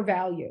greater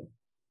value.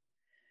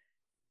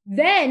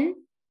 Then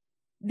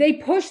they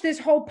push this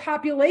whole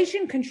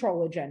population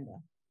control agenda.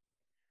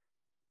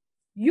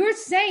 You're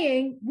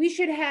saying we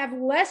should have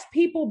less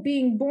people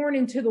being born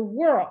into the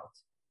world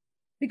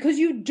because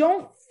you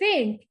don't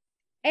think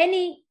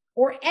any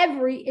or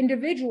every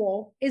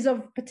individual is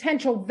of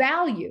potential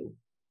value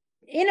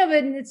in of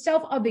it in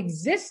itself of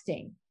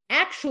existing,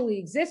 actually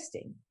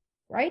existing,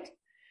 right?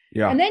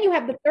 Yeah. And then you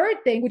have the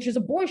third thing, which is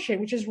abortion,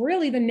 which is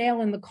really the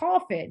nail in the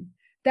coffin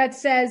that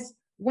says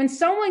when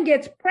someone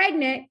gets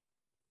pregnant,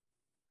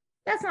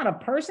 that's not a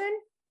person.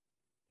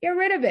 Get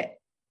rid of it.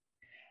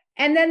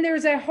 And then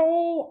there's a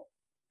whole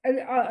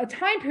a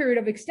time period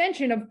of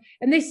extension of,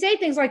 and they say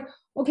things like,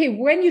 okay,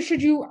 when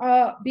should you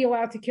be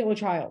allowed to kill a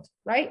child,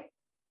 right?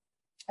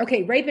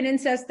 Okay, rape and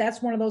incest,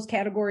 that's one of those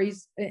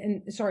categories.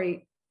 And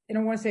sorry, I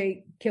don't want to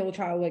say kill a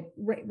child. Like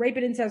rape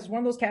and incest is one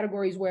of those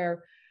categories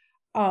where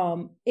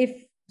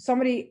if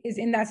somebody is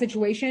in that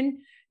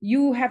situation,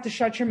 you have to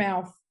shut your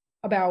mouth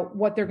about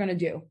what they're going to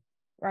do,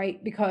 right?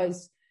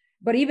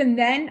 But even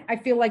then, I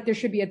feel like there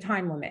should be a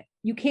time limit.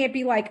 You can't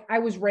be like, I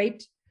was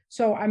raped,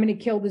 so I'm going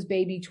to kill this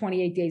baby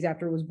 28 days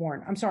after it was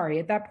born. I'm sorry.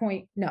 At that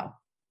point, no.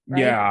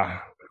 Right? Yeah.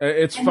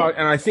 It's fun.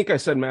 And I think I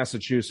said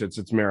Massachusetts,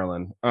 it's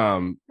Maryland.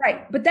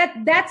 Right. But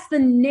that's the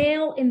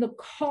nail in the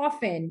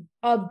coffin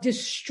of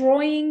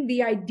destroying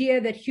the idea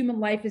that human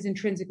life is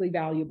intrinsically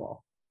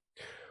valuable.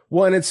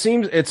 Well, and it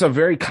seems it's a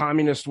very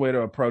communist way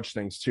to approach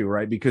things too,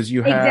 right? Because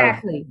you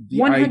have exactly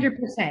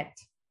 100%.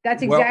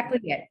 That's exactly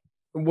it.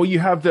 Well, you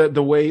have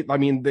the way, I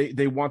mean,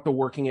 they want the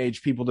working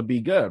age people to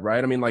be good,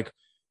 right? I mean, like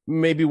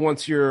maybe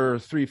once you're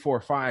 3,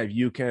 4, 5,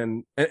 you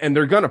can, and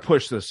they're going to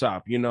push this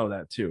up. You know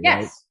that too,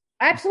 yes, right?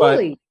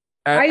 Absolutely.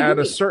 At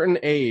a certain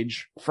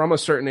age, from a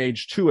certain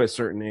age to a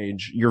certain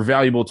age, you're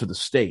valuable to the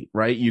state,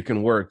 right? You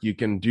can work, you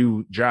can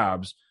do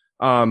jobs.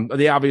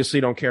 They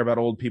obviously don't care about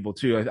old people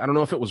too. I don't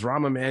know if it was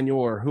Rahm Emanuel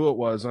or who it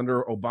was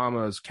under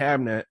Obama's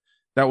cabinet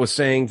that was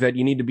saying that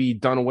you need to be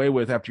done away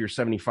with after you're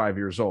 75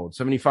 years old.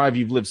 75,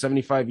 you've lived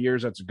 75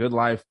 years. That's a good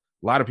life.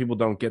 A lot of people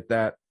don't get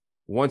that.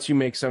 Once you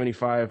make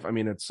 75, I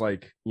mean, it's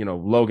like,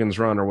 Logan's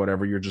Run or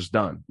whatever, you're just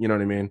done. You know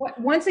what I mean?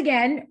 Once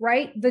again,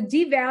 right? The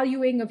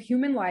devaluing of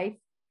human life,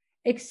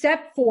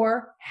 except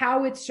for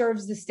how it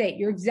serves the state.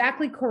 You're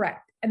exactly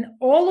correct. And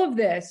all of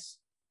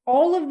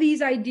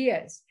these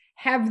ideas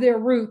have their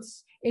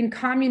roots in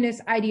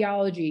communist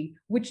ideology,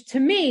 which to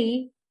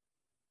me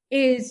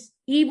is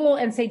evil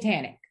and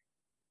satanic.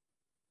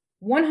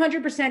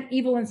 100%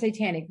 evil and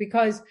satanic,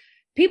 because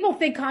people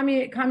think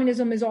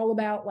communism is all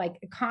about like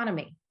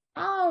economy.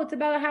 Oh, it's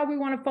about how we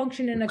want to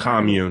function in a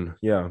commune.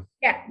 Yeah.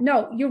 Yeah.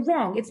 No, you're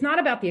wrong. It's not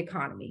about the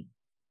economy.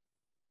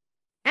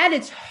 At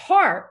its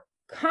heart,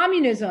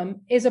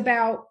 communism is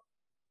about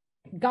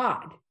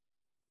God.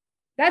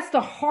 That's the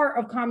heart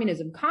of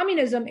communism.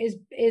 Communism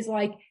is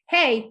like,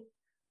 hey,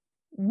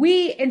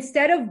 we,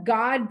 instead of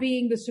God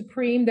being the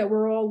supreme that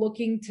we're all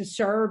looking to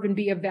serve and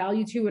be of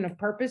value to and of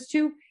purpose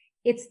to,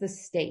 it's the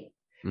state.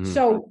 Mm-hmm.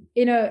 So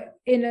in a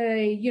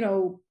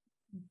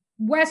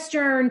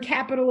Western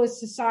capitalist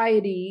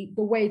society,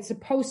 the way it's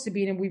supposed to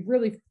be, and we've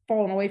really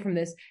fallen away from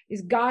this,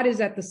 is God is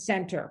at the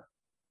center.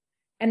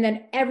 And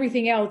then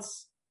everything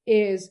else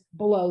is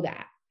below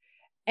that.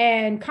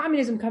 And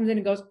communism comes in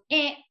and goes,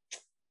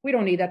 we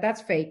don't need that.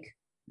 That's fake.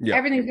 Yeah.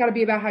 Everything's got to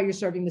be about how you're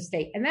serving the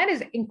state. And that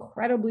is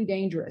incredibly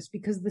dangerous,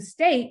 because the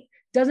state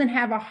doesn't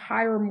have a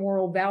higher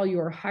moral value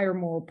or higher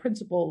moral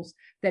principles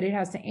that it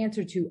has to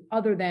answer to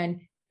other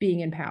than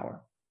being in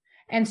power.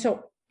 And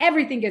so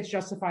everything gets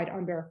justified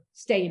under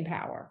stay in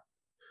power.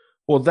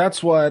 Well,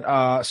 that's what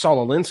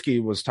Saul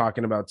Alinsky was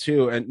talking about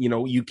too. And,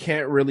 you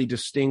can't really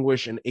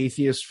distinguish an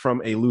atheist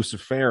from a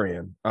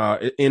Luciferian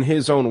in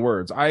his own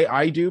words.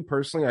 I do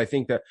personally. I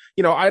think that,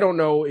 I don't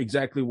know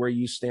exactly where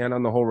you stand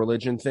on the whole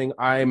religion thing.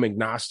 I'm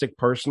agnostic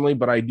personally,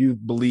 but I do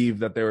believe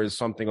that there is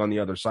something on the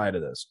other side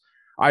of this.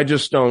 I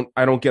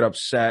don't get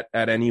upset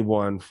at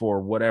anyone for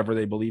whatever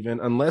they believe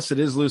in, unless it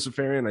is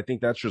Luciferian. I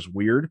think that's just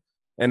weird.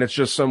 And it's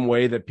just some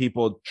way that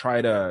people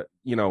try to,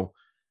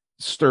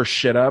 stir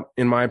shit up,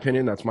 in my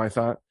opinion. That's my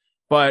thought.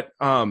 But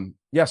Saul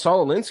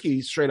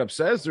Alinsky straight up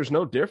says there's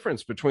no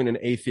difference between an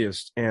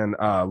atheist and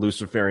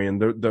Luciferian.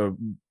 The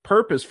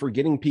purpose for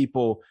getting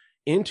people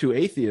into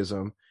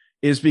atheism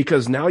is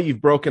because now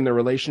you've broken the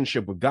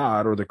relationship with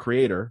God or the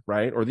creator,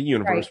 right? Or the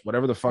universe, right.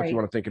 Whatever the fuck you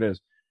want to think it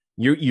is.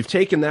 You've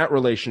taken that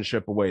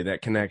relationship away,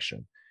 that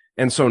connection.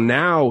 And so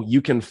now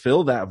you can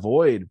fill that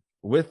void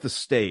with the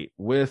state,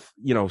 with,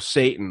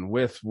 Satan,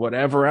 with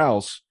whatever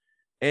else.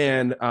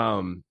 And,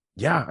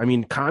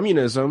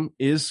 communism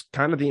is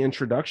kind of the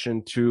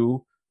introduction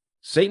to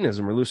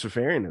Satanism or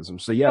Luciferianism.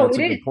 So that's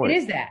a good point. It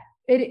is that.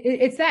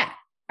 It's that.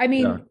 I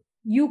mean,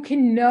 you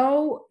can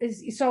know.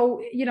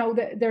 So,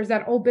 there's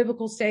that old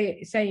biblical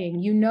saying,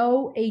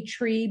 a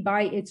tree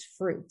by its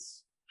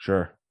fruits.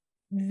 Sure.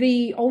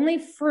 The only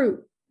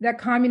fruit that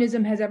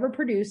communism has ever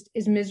produced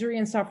is misery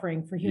and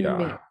suffering for human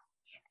beings.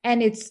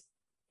 And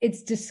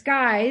it's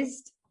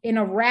disguised in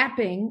a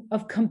wrapping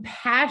of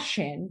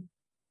compassion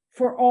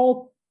for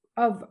all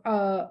of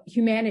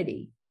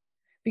humanity,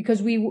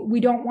 because we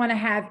don't want to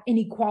have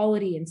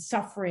inequality and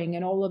suffering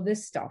and all of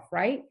this stuff,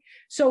 right?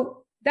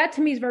 So that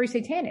to me is very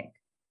satanic,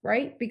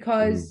 right?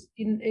 Because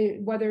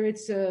whether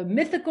it's a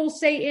mythical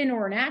Satan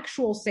or an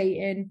actual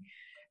Satan,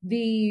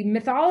 the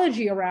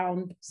mythology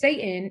around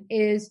Satan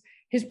is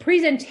his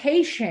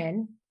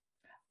presentation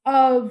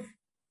of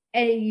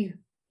a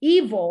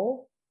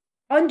evil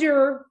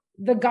under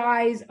the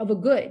guise of a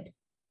good.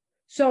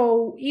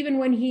 So even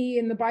when he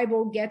in the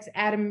Bible gets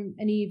Adam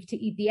and Eve to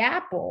eat the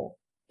apple,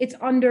 it's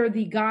under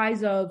the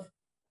guise of,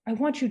 I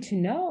want you to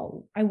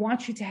know, I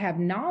want you to have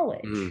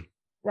knowledge,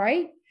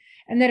 right?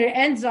 And then it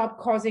ends up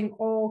causing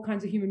all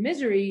kinds of human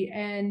misery.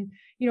 And,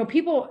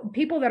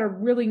 people that are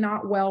really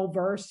not well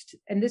versed,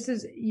 and this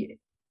is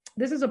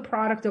a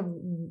product of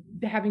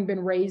having been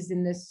raised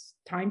in this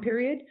time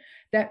period,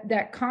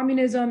 that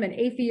communism and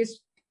atheist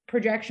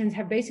projections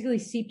have basically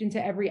seeped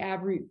into every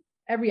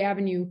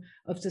avenue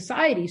of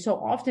society. So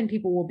often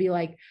people will be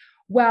like,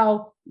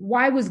 well,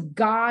 why was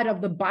God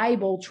of the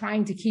Bible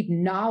trying to keep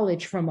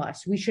knowledge from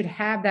us? We should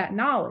have that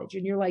knowledge.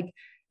 And you're like,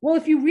 well,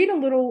 if you read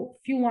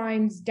few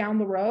lines down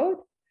the road,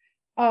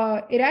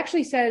 it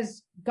actually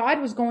says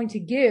God was going to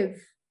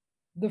give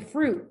the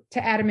fruit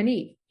to Adam and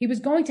Eve. He was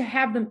going to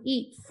have them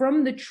eat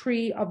from the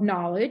tree of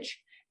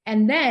knowledge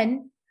and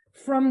then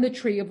from the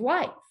tree of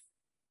life.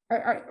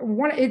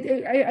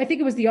 I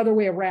think it was the other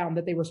way around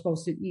that they were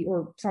supposed to eat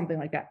or something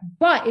like that.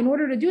 But in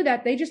order to do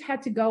that, they just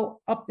had to go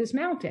up this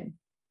mountain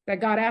that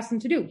God asked them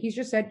to do. He's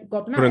just said, go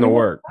up the mountain. Put in the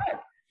work.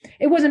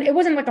 It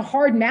wasn't like a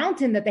hard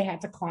mountain that they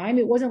had to climb.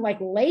 It wasn't like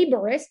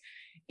laborious.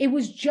 It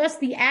was just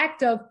the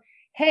act of,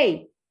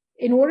 hey,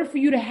 in order for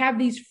you to have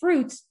these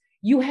fruits,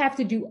 you have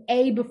to do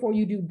A before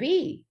you do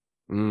B.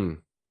 And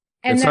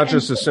it's not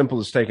just as simple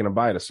as taking a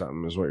bite of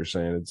something, is what you're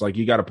saying. It's like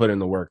you got to put in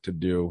the work to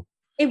do.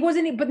 It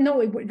wasn't, but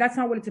no, that's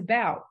not what it's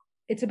about.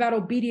 It's about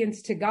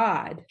obedience to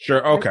God.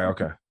 Sure.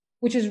 Okay.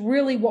 Which is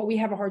really what we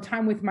have a hard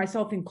time with,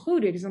 myself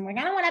included, is I'm like,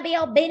 I don't want to be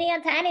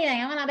obedient to anything.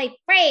 I want to be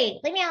free.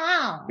 Leave me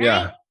alone. Right?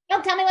 Yeah.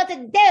 Don't tell me what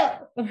to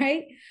do.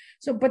 Right.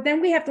 So, but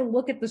then we have to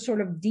look at the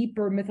sort of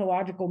deeper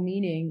mythological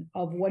meaning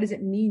of what does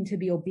it mean to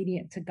be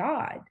obedient to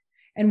God?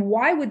 And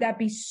why would that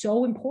be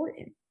so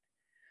important?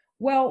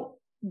 Well,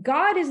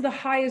 God is the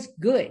highest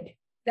good.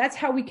 That's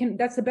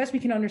the best we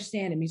can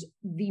understand him. He's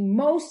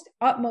the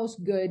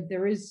utmost good.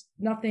 There is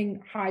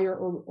nothing higher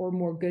or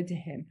more good to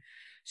him.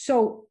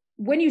 So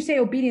when you say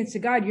obedience to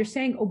God, you're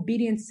saying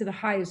obedience to the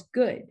highest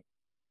good.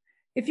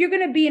 If you're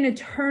going to be an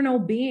eternal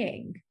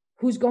being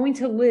who's going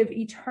to live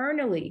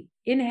eternally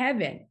in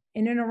heaven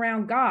in and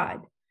around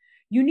God,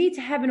 you need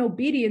to have an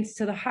obedience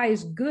to the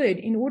highest good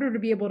in order to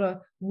be able to,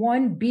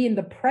 one, be in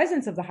the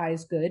presence of the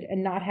highest good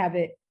and not have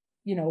it,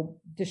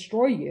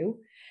 destroy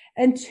you.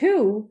 And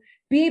two,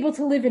 be able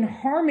to live in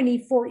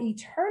harmony for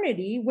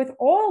eternity with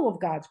all of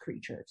God's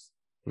creatures.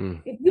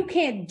 If you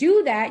can't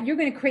do that, you're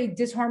going to create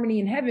disharmony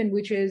in heaven,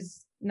 which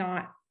is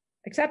not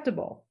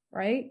acceptable,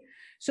 right?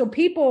 So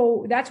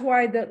that's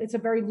why it's a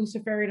very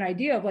Luciferian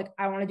idea of like,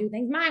 I want to do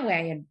things my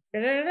way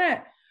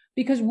and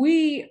because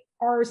we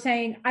are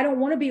saying, I don't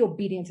want to be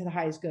obedient to the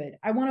highest good.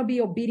 I want to be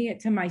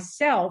obedient to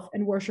myself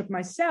and worship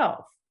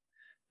myself.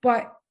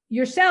 But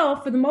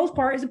yourself, for the most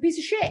part, is a piece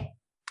of shit.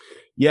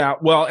 Yeah,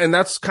 well, and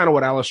that's kind of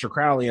what Aleister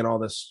Crowley and all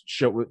this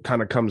shit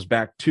kind of comes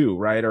back to,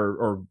 right?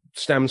 Or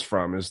stems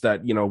from, is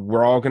that,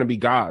 we're all going to be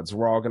gods.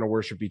 We're all going to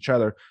worship each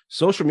other.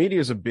 Social media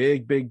is a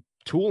big, big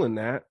tool in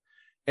that.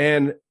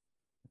 And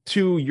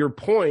to your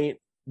point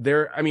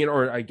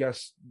I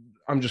guess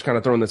I'm just kind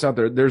of throwing this out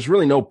there. There's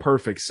really no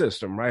perfect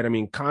system, right? I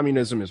mean,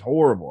 communism is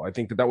horrible. I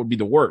think that would be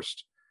the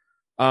worst.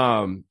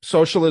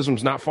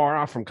 Socialism's not far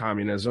off from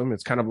communism.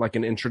 It's kind of like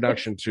an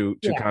introduction to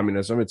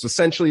communism. It's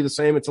essentially the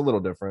same. It's a little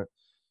different.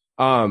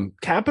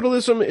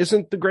 Capitalism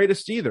isn't the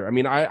greatest either. I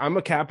mean, I'm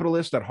a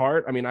capitalist at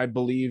heart. I mean, I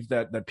believe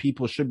that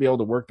people should be able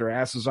to work their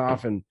asses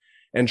off and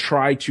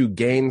try to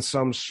gain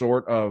some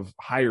sort of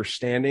higher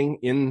standing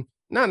in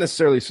not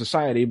necessarily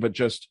society, but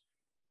just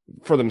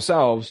for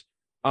themselves.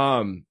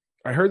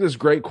 I heard this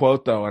great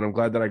quote though, and I'm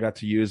glad that I got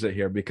to use it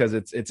here because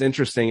it's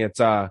interesting. It's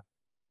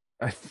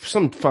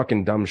some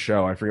fucking dumb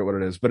show. I forget what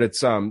it is, but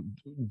it's do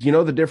you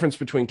know the difference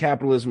between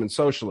capitalism and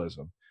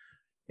socialism?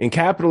 In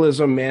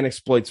capitalism, man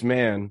exploits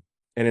man.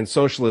 And in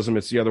socialism,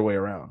 it's the other way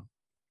around.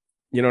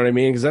 You know what I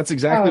mean? Because that's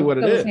exactly what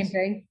it is. Same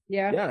thing.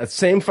 Yeah. Yeah, it's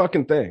same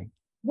fucking thing.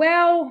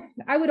 Well,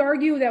 I would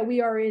argue that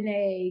we are in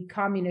a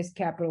communist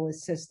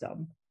capitalist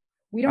system.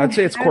 I'd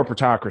say it's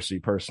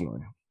corporatocracy,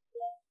 personally.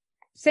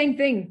 Same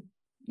thing.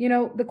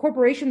 The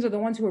corporations are the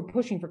ones who are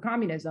pushing for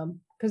communism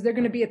because they're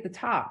going to be at the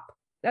top.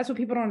 That's what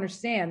people don't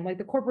understand. Like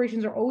the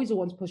corporations are always the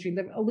ones pushing.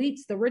 The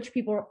elites, the rich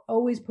people are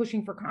always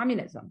pushing for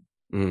communism.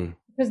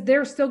 Because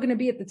they're still going to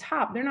be at the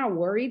top. They're not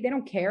worried. They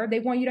don't care. They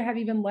want you to have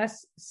even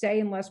less say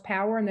and less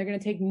power, and they're going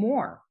to take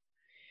more.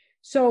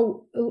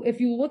 So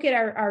if you look at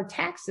our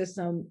tax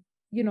system,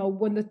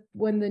 when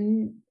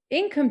the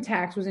income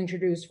tax was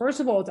introduced,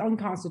 first of all, it's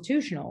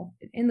unconstitutional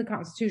in the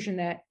Constitution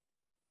that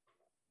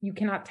you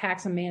cannot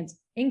tax a man's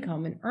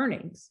income and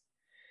earnings.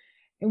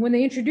 And when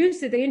they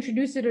introduced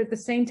it at the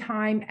same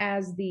time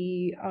as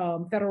the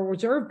Federal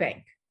Reserve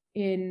Bank.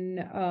 In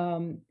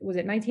was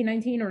it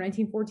 1919 or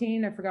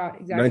 1914? I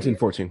forgot exactly.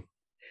 1914.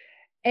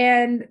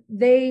 And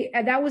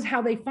that was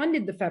how they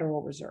funded the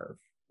Federal Reserve,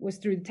 was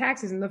through the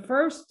taxes. And the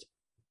first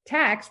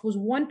tax was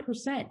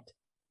 1%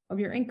 of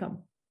your income,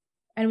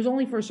 and it was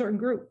only for a certain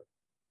group.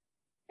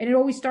 And it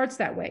always starts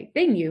that way.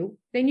 They knew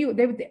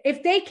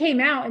if they came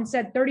out and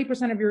said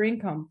 30% of your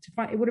income to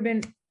fund, it would have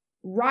been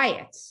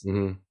riots.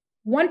 1%,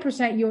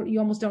 you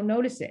almost don't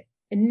notice it.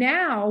 And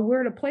now we're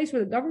at a place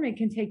where the government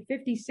can take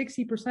 50,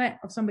 60%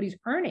 of somebody's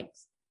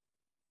earnings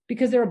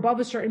because they're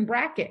above a certain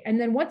bracket. And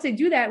then once they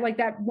do that, like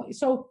that,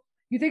 so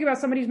you think about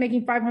somebody who's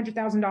making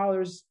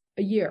 $500,000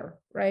 a year,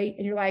 right?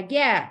 And you're like,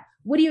 yeah,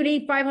 what do you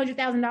need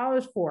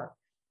 $500,000 for?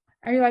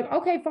 And you're like,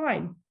 okay,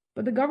 fine.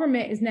 But the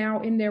government is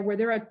now in there where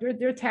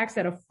they're taxed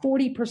at a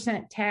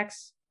 40%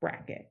 tax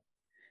bracket.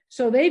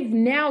 So they've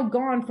now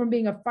gone from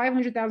being a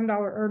 $500,000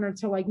 earner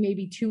to like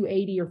maybe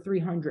 280 or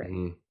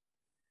 300.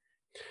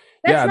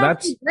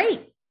 That's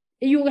great.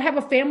 You have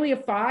a family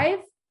of 5.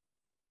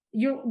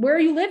 Where are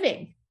you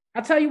living?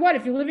 I'll tell you what,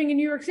 if you're living in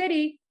New York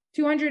City,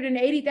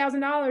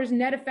 $280,000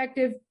 net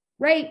effective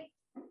rate,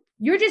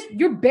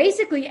 you're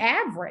basically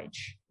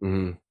average.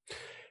 Mm-hmm.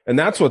 And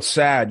that's what's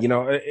sad. You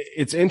know,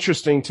 it's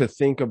interesting to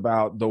think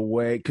about the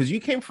way, because you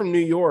came from New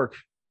York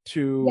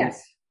to,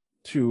 Yes.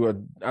 I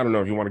don't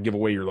know if you want to give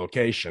away your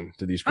location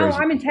to these crazy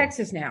I'm in people.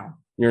 Texas now.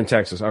 You're in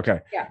Texas.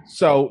 Okay. Yeah.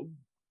 So,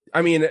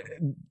 I mean,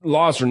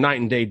 laws are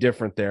night and day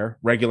different there.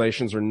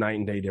 Regulations are night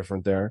and day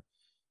different there.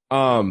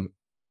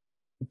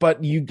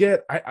 But you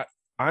get,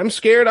 I'm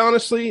scared,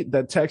 honestly,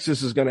 that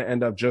Texas is going to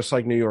end up just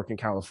like New York and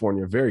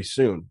California very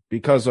soon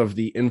because of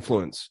the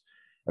influence.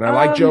 And I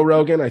like Joe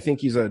Rogan. I think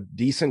he's a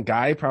decent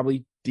guy,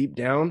 probably deep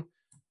down.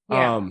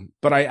 Yeah.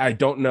 But I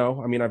don't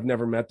know. I mean, I've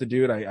never met the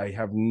dude.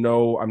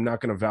 I'm not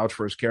going to vouch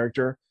for his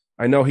character.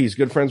 I know he's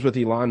good friends with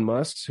Elon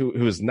Musk,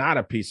 who is not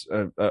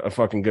a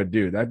fucking good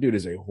dude. That dude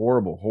is a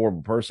horrible,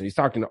 horrible person. He's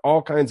talking to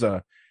all kinds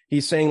of,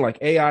 he's saying like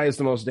AI is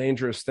the most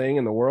dangerous thing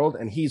in the world,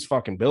 and he's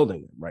fucking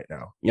building it right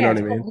now. You know what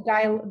I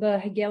mean? The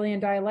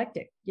Hegelian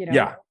dialectic, you know?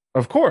 Yeah,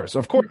 of course.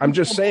 I'm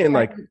just saying,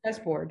 like,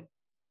 chessboard.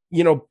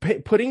 You know,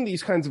 putting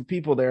these kinds of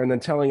people there and then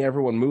telling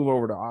everyone move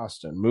over to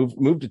Austin,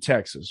 move to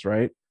Texas,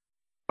 right?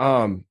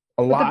 A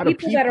lot of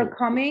people that are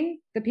coming,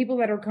 the people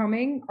that are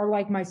coming are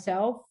like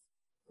myself,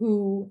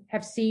 who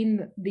have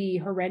seen the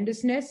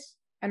horrendousness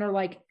and are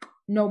like,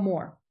 no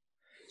more.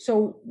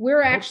 So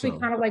we're actually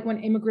kind of like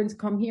when immigrants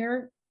come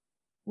here,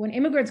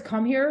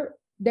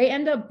 they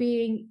end up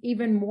being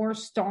even more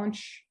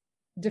staunch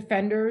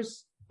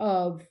defenders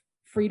of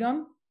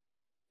freedom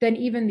than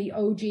even the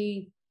OG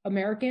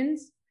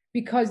Americans,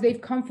 because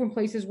they've come from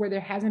places where there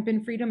hasn't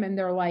been freedom, and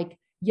they're like,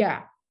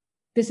 yeah,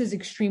 this is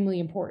extremely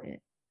important.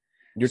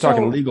 You're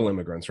talking legal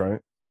immigrants, right?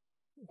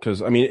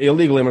 Because I mean,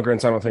 illegal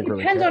immigrants, I don't think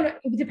really care.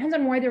 It depends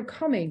on why they're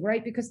coming,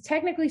 right? Because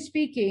technically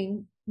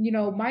speaking, you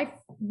know,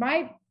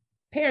 my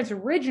parents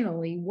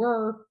originally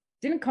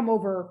didn't come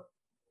over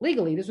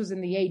legally. This was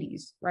in the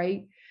 80s,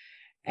 right?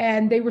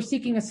 And they were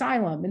seeking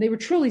asylum, and they were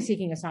truly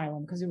seeking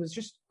asylum because it was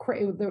just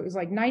crazy. It was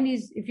like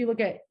 90s. If you look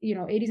at, you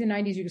know, 80s and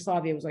 90s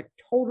Yugoslavia, it was like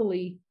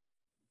totally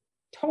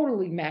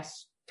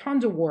mess,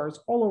 tons of wars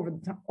all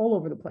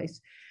over the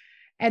place.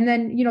 And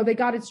then, you know, they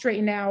got it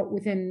straightened out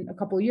within a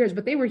couple of years,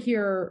 but they were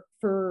here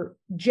for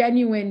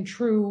genuine,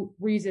 true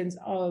reasons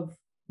of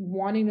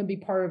wanting to be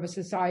part of a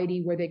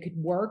society where they could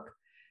work,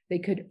 they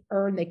could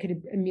earn, they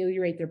could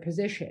ameliorate their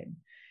position.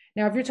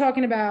 Now, if you're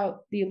talking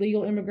about the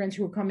illegal immigrants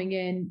who are coming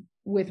in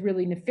with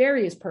really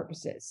nefarious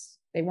purposes,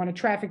 they want to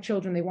traffic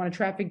children, they want to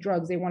traffic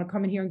drugs, they want to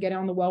come in here and get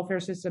on the welfare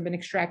system and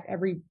extract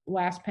every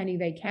last penny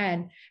they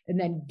can and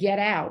then get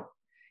out.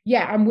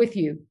 Yeah, I'm with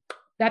you.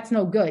 That's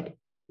no good.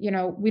 You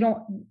know, we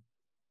don't.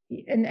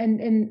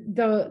 And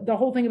the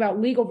whole thing about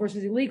legal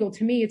versus illegal,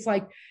 to me, it's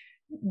like,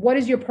 what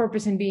is your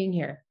purpose in being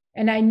here?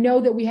 And I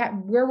know that we have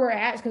where we're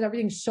at, because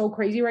everything's so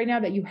crazy right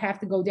now that you have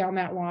to go down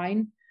that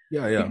line.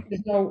 Yeah.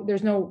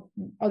 There's no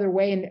other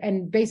way.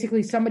 And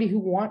basically somebody who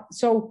wants,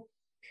 so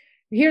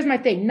here's my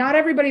thing. Not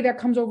everybody that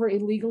comes over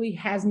illegally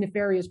has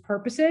nefarious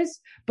purposes,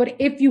 but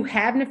if you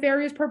have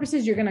nefarious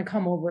purposes, you're going to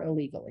come over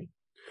illegally.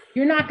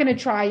 You're not going to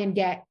try and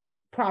get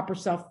proper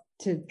stuff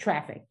to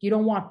traffic. You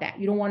don't want that.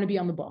 You don't want to be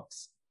on the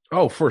books.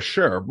 Oh, for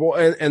sure.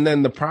 Well, and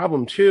then the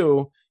problem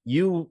too,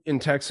 you in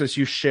Texas,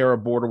 you share a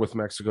border with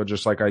Mexico,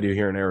 just like I do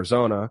here in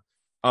Arizona.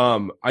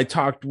 I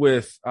talked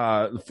with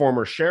the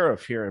former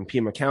sheriff here in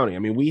Pima County. I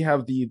mean, we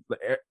have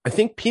I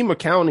think Pima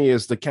County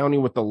is the county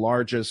with the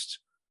largest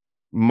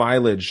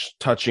mileage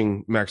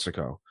touching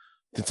Mexico.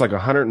 It's like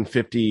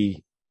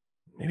 150,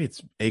 maybe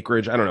it's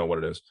acreage. I don't know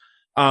what it is.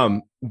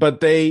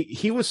 But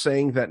he was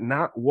saying that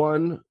not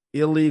one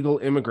illegal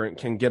immigrant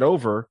can get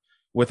over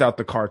without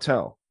the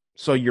cartel.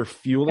 So you're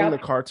fueling the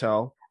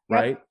cartel,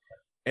 right?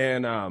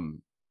 And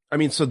I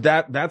mean, so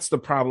that's the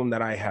problem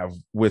that I have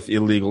with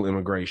illegal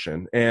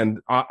immigration. And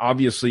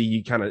obviously,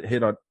 you kind of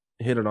hit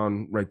it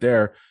on right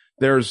there.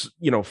 There's,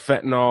 you know,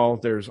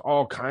 fentanyl. There's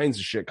all kinds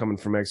of shit coming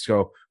from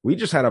Mexico. We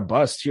just had a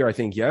bust here, I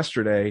think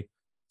yesterday.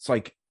 It's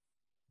like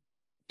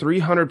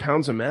 300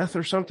 pounds of meth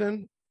or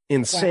something.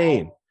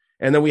 Insane. Wow.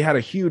 And then we had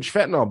a huge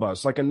fentanyl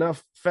bust, like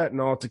enough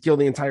fentanyl to kill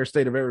the entire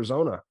state of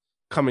Arizona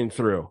coming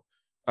through.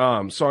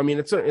 So I mean,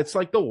 it's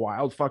like the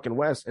wild fucking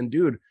West. And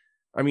dude,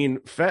 I mean,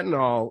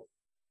 fentanyl,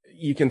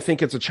 you can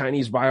think it's a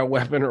Chinese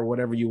bioweapon or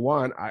whatever you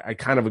want. I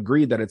kind of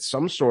agree that it's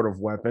some sort of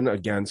weapon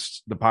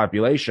against the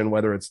population,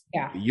 whether it's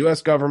the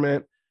U.S.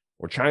 government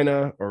or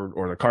China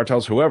or the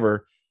cartels,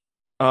 whoever.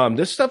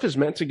 This stuff is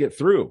meant to get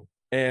through.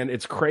 And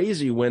it's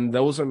crazy when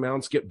those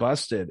amounts get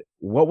busted.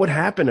 What would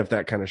happen if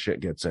that kind of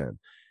shit gets in?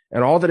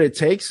 And all that it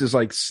takes is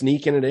like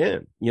sneaking it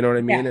in. You know what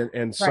I mean? Yeah,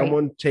 and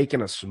someone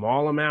taking a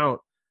small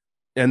amount,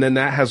 and then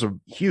that has a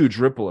huge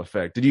ripple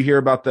effect. Did you hear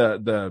about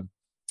the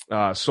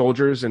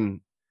soldiers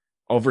and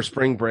over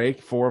spring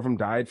break? 4 of them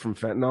died from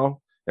fentanyl,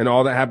 and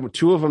all that happened.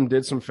 2 of them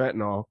did some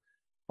fentanyl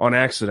on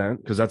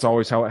accident, because that's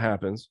always how it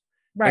happens.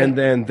 Right. And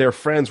then their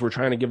friends were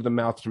trying to give them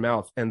mouth to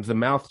mouth, and the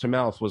mouth to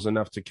mouth was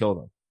enough to kill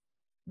them.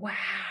 Wow.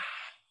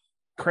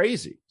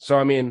 Crazy. So,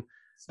 I mean,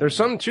 there's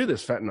something to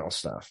this fentanyl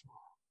stuff.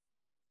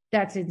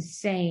 That's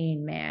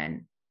insane,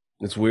 man.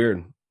 It's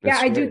weird. Yeah,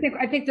 I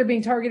think they're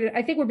being targeted.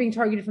 I think we're being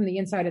targeted from the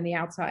inside and the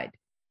outside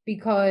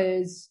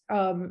because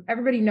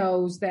everybody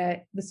knows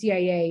that the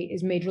CIA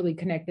is majorly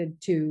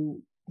connected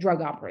to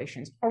drug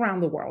operations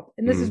around the world.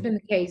 And this has been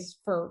the case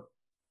for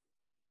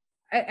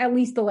at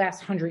least the last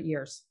 100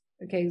 years.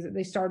 Okay.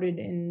 They started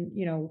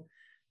in,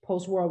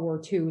 post World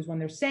War II is when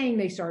they're saying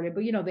they started,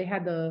 but they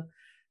had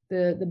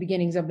the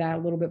beginnings of that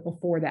a little bit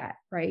before that.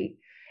 Right.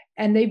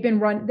 And they've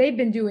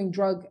been doing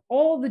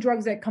all the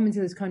drugs that come into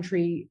this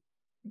country,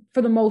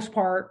 for the most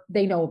part,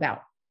 they know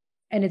about,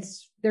 and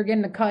they're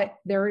getting a cut.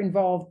 They're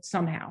involved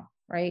somehow.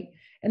 Right.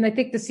 And I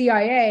think the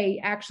CIA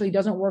actually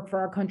doesn't work for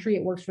our country.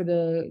 It works for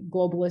the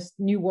globalist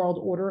New World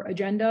Order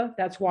agenda.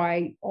 That's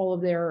why all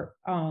of their,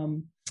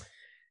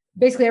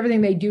 basically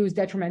everything they do is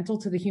detrimental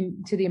to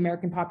the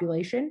American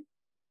population.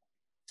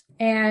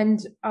 And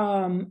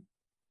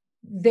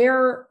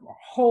their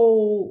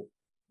whole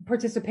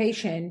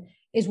participation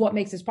is what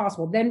makes this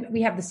possible. Then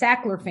we have the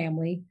Sackler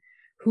family,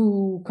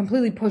 who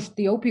completely pushed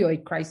the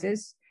opioid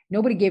crisis.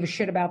 Nobody gave a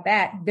shit about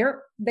that.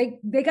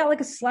 They got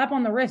like a slap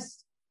on the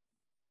wrist.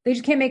 They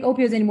just can't make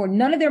opioids anymore.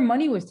 None of their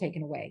money was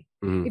taken away.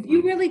 Mm-hmm. If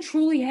you really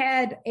truly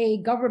had a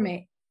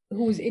government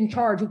who was in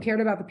charge, who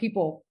cared about the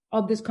people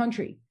of this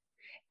country,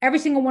 every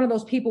single one of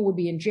those people would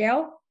be in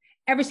jail.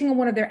 Every single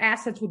one of their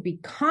assets would be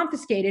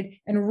confiscated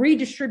and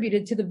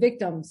redistributed to the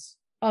victims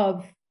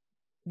of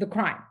the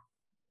crime.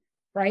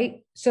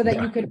 Right? So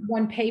that you could,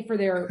 one, pay for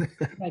their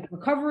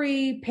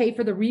recovery, pay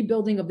for the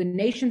rebuilding of the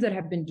nations that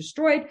have been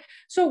destroyed.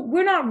 So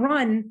we're not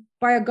run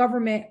by a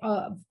government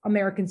of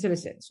American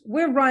citizens.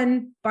 We're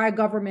run by a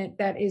government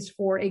that is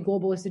for a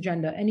globalist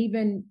agenda. And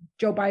even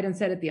Joe Biden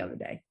said it the other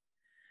day.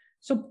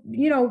 So,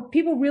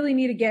 people really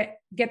need to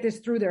get this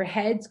through their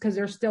heads, because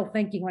they're still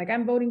thinking like,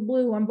 I'm voting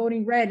blue, I'm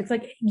voting red. It's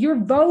like, you're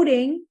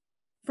voting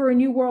for a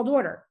new world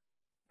order.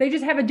 There's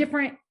just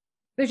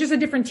a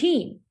different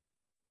team.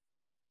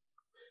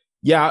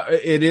 Yeah,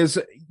 it is.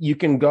 You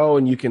can go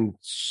and you can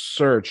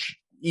search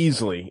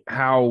easily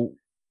how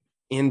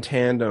in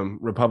tandem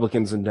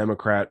Republicans and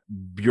Democrat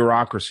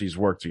bureaucracies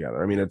work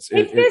together. I mean,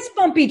 they fist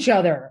bump each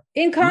other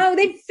in Congress.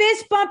 They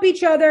fist bump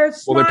each other.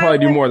 Well, they probably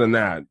do more than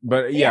that,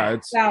 but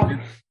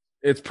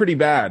it's pretty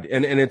bad,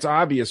 and it's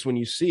obvious when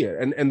you see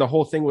it. And the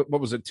whole thing.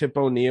 What was it? Tip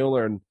O'Neill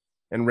and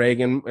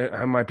Reagan?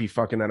 I might be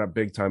fucking that up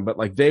big time, but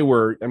like they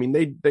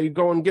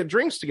go and get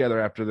drinks together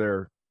after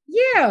their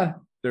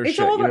It's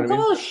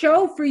all a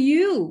show for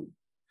you.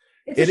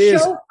 It's a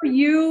show for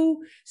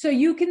you. So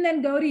you can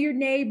then go to your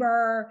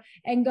neighbor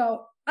and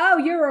go, oh,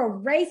 you're a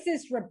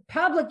racist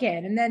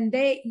Republican. And then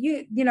they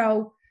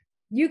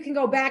can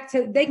go back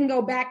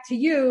to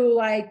you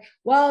like,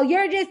 well,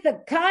 you're just a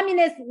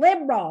communist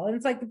liberal. And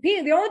it's like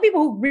the only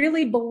people who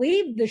really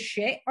believe the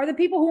shit are the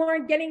people who are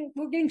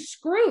getting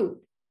screwed.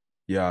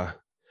 Yeah.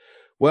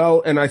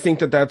 Well, and I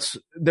think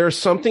there's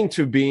something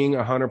to being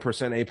 100%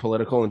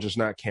 apolitical and just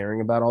not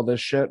caring about all this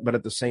shit. But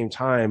at the same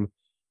time,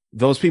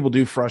 those people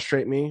do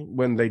frustrate me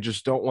when they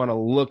just don't want to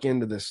look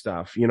into this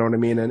stuff. You know what I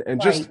mean? And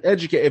just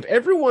educate. If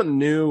everyone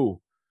knew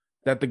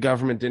that the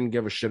government didn't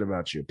give a shit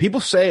about you,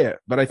 people say it,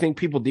 but I think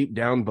people deep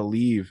down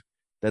believe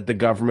that the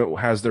government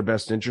has their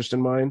best interest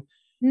in mind.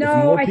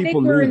 No, I think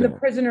we're in the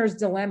prisoner's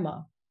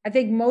dilemma. I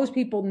think most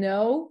people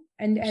know.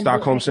 And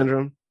Stockholm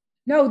syndrome.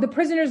 No, the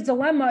prisoner's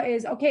dilemma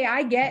is, okay,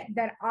 I get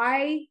that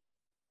I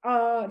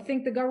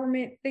think the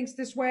government thinks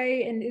this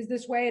way and is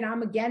this way, and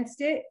I'm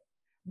against it,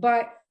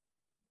 but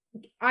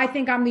I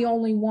think I'm the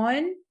only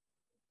one.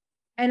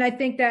 And I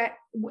think that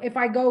if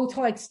I go to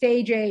like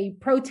stage a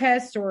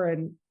protest or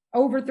an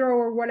overthrow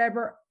or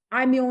whatever,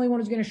 I'm the only one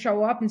who's going to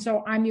show up. And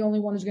so I'm the only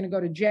one who's going to go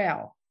to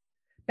jail.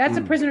 That's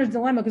a prisoner's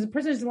dilemma, because the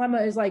prisoner's dilemma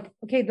is like,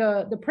 okay,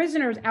 the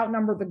prisoners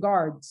outnumber the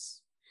guards.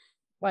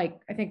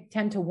 Like, I think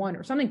 10 to 1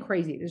 or something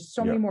crazy. There's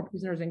so many more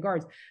prisoners than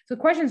guards. So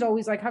the question is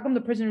always like, how come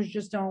the prisoners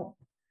just don't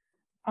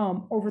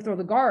overthrow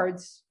the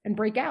guards and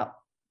break out?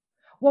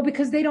 Well,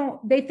 because they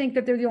think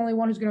that they're the only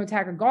one who's going to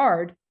attack a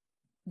guard.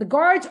 The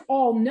guards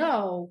all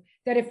know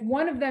that if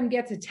one of them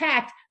gets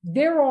attacked,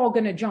 they're all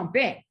going to jump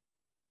in.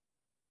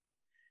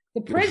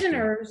 The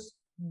prisoners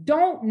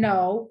don't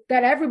know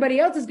that everybody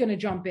else is going to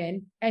jump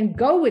in and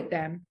go with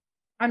them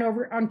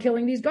on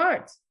killing these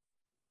guards.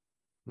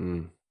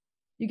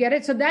 You get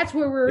it? So that's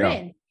where we're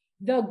in.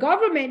 The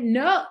government,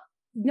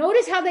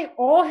 notice how they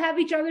all have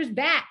each other's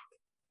back.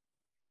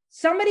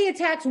 Somebody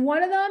attacks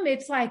one of them,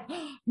 it's like,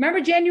 remember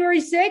January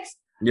 6th?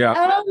 Yeah.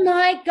 Oh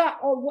my God.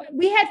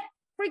 We had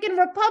freaking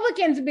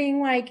Republicans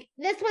being like,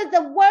 this was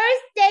the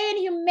worst day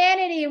in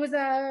humanity. It was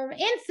an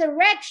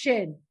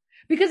insurrection.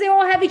 Because they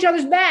all have each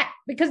other's back.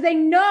 Because they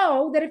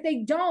know that if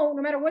they don't,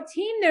 no matter what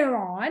team they're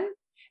on,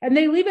 and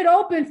they leave it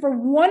open for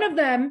one of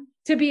them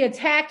to be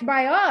attacked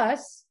by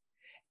us,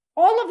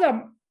 all of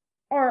them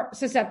are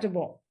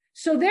susceptible.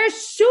 So they're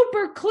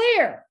super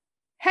clear.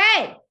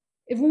 Hey,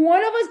 if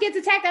one of us gets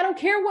attacked, I don't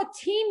care what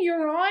team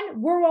you're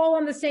on, we're all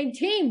on the same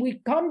team.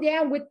 We come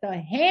down with the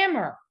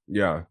hammer.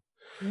 Yeah.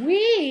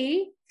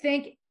 We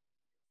think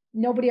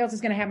nobody else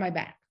is going to have my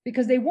back,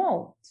 because they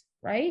won't,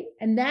 right?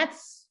 And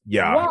that's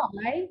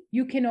why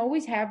you can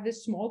always have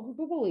this small group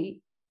of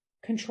elite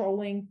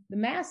controlling the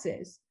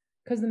masses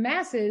because the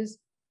masses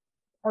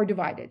are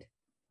divided.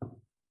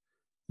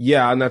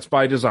 Yeah, and that's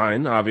by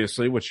design,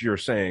 obviously, which you're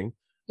saying.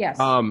 Yes.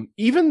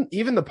 Even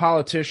the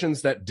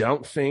politicians that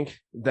don't think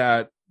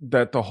that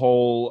the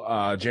whole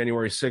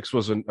January 6th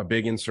was a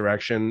big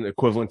insurrection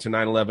equivalent to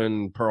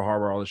 9/11, Pearl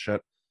Harbor, all this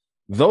shit.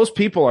 Those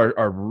people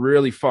are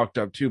really fucked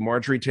up too.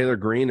 Marjorie Taylor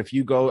Greene, if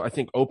you go, I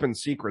think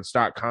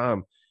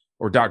opensecrets.com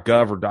or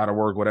 .gov or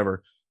 .org,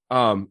 whatever,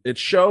 it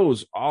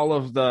shows all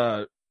of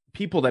the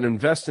people that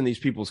invest in these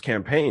people's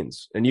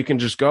campaigns. And you can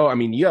just go, I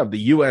mean, you have the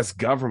US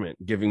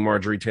government giving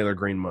Marjorie Taylor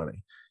Greene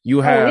money.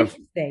 You have,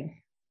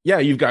 yeah,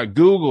 you've got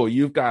Google,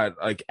 you've got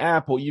like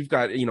Apple, you've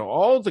got,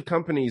 all the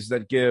companies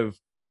that give,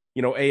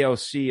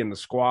 AOC and the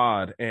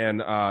Squad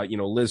and,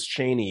 Liz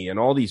Cheney and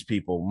all these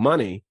people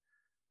money.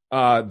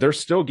 They're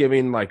still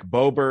giving like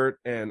Boebert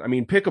and I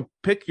mean, pick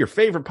your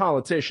favorite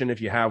politician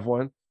if you have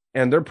one,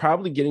 and they're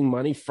probably getting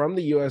money from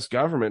the U.S.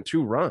 government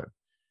to run,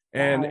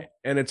 and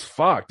it's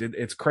fucked.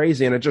 It's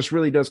crazy, and it just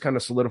really does kind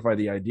of solidify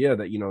the idea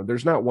that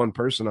there's not one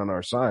person on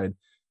our side.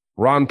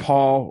 Rand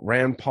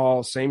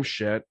Paul, same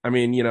shit. I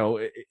mean,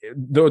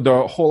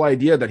 the whole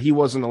idea that he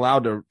wasn't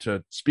allowed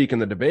to speak in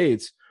the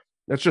debates,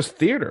 that's just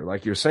theater,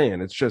 like you're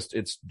saying.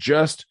 It's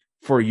just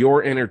for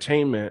your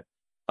entertainment.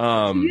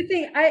 So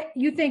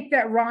you think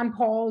that Ron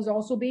Paul is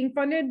also being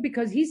funded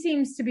because he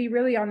seems to be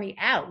really on the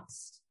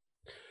outs?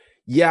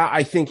 Yeah,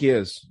 I think he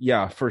is.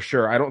 Yeah, for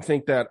sure. I don't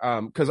think that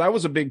because I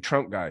was a big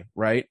Trump guy,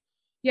 right?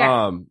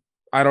 Yeah.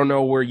 I don't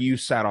know where you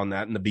sat on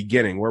that in the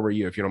beginning. Where were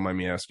you, if you don't mind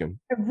me asking?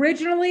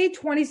 Originally,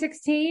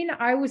 2016,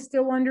 I was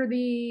still under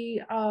the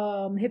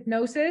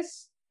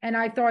hypnosis, and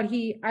I thought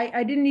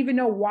I didn't even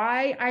know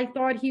why I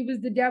thought he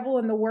was the devil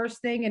and the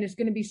worst thing, and it's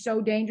going to be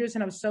so dangerous,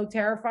 and I was so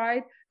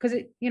terrified because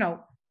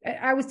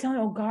I was telling,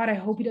 oh God, I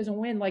hope he doesn't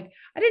win. Like,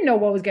 I didn't know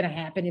what was going to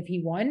happen if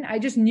he won. I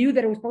just knew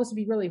that it was supposed to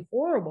be really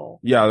horrible.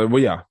 Yeah,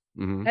 well, yeah.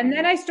 Mm-hmm. And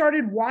then I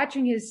started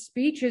watching his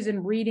speeches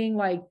and reading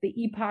like the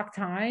Epoch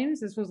Times.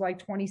 This was like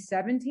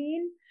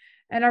 2017.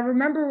 And I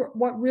remember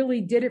what really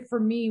did it for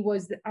me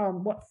was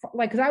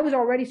because I was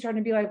already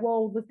starting to be like,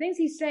 well, the things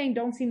he's saying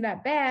don't seem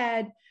that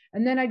bad.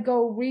 And then I'd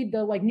go read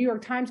the like New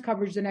York Times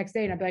coverage the next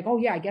day and I'd be like, oh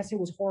yeah, I guess it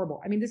was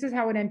horrible. I mean, this is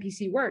how an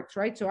NPC works,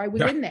 right? So I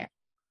was in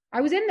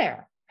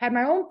there. Had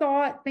my own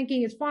thought,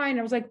 thinking it's fine.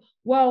 I was like,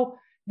 well,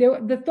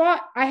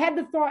 I had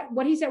the thought,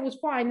 what he said was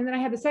fine. And then I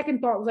had the second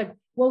thought was like,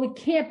 well, it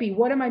can't be.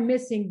 What am I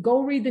missing?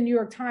 Go read the New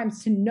York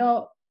Times to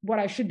know what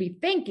I should be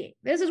thinking.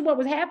 This is what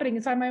was happening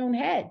inside my own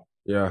head.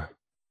 Yeah.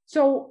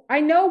 So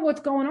I know what's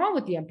going on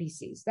with the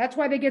NPCs. That's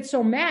why they get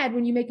so mad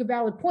when you make a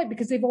valid point,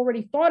 because they've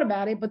already thought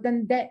about it. But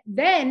then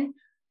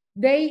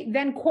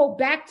they quote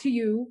back to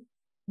you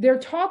their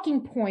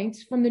talking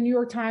points from the New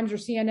York Times or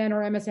CNN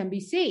or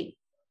MSNBC.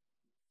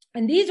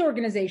 And these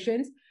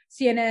organizations,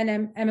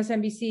 CNN,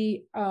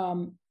 MSNBC,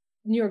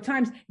 New York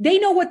Times, they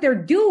know what they're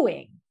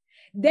doing.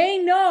 They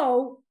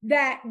know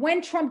that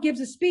when Trump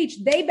gives a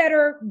speech, they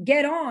better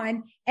get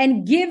on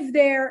and give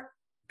their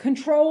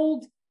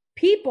controlled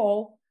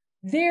people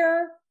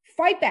their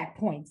fight back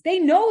points. They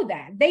know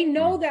that. They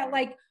know that,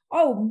 like,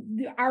 oh,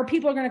 our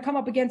people are going to come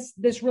up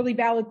against this really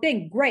valid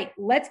thing. Great.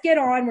 Let's get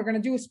on. We're going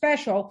to do a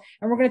special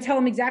and we're going to tell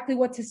them exactly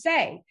what to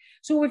say.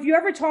 So if you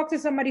ever talk to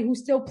somebody who's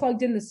still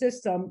plugged in the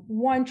system,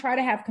 one, try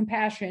to have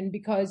compassion,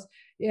 because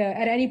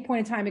at any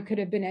point in time, it could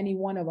have been any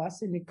one of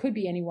us, and it could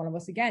be any one of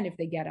us again if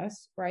they get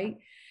us, right?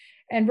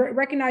 And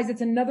recognize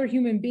it's another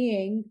human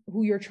being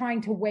who you're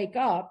trying to wake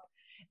up.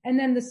 And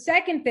then the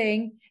second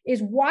thing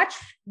is watch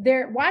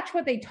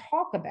what they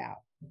talk about.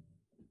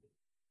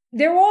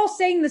 They're all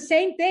saying the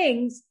same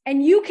things,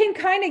 and you can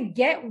kind of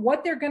get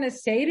what they're going to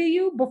say to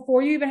you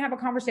before you even have a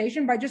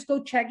conversation by just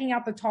go checking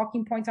out the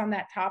talking points on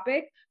that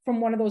topic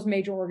from one of those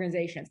major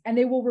organizations, and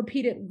they will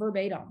repeat it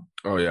verbatim.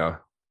 Oh, yeah.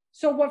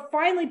 So what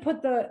finally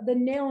put the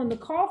nail in the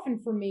coffin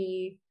for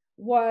me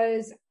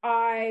was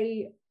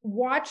I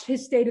watched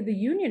his State of the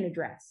Union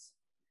address.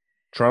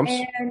 Trump's.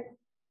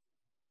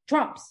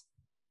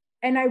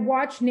 And I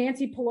watched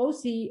Nancy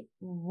Pelosi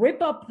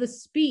rip up the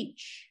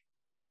speech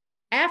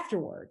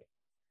afterward.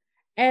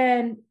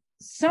 And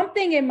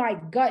something in my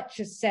gut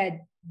just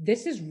said,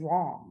 this is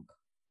wrong.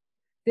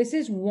 This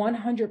is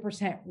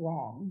 100%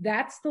 wrong.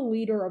 That's the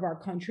leader of our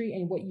country.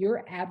 And what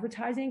you're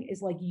advertising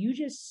is like, you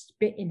just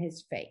spit in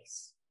his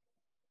face.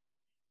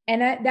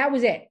 And that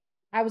was it.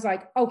 I was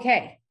like,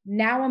 okay,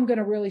 now I'm going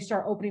to really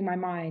start opening my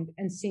mind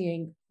and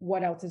seeing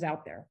what else is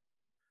out there.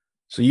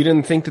 So you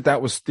didn't think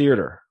that was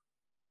theater,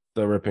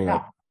 the ripping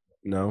up?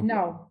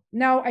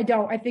 No, I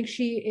don't. I think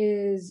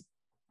she's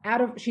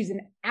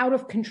an out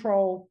of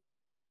control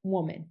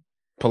woman.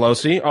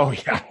 Pelosi? Oh,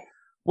 yeah.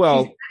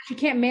 Well, she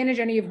can't manage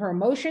any of her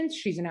emotions.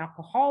 She's an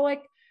alcoholic.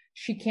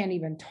 She can't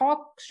even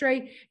talk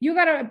straight.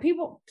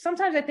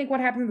 Sometimes I think what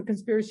happens in the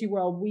conspiracy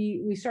world,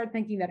 we start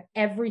thinking that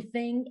every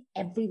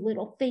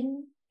little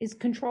thing is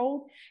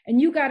controlled.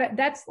 And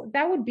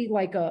that would be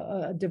like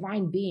a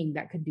divine being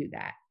that could do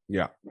that.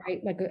 Yeah.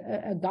 Right? Like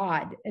a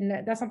God. And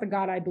that's not the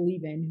God I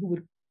believe in, who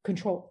would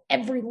control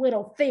every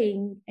little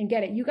thing and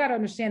get it. You got to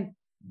understand,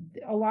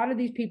 a lot of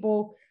these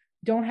people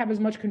don't have as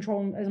much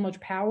control, as much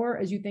power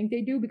as you think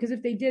they do. Because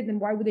if they did, then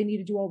why would they need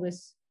to do all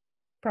this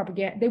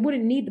propaganda? They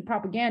wouldn't need the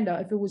propaganda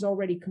if it was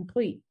already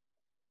complete.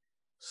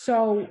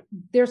 So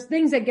there's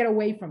things that get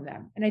away from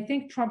them. And I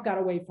think Trump got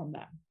away from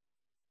them.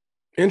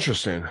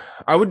 Interesting.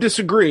 I would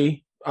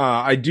disagree.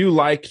 I do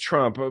like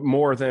Trump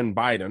more than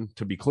Biden,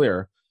 to be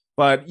clear.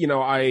 But, you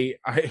know, I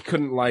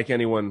couldn't like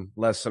anyone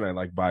less than I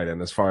like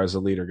Biden as far as the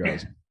leader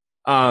goes.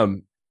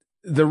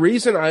 The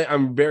reason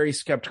I'm very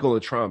skeptical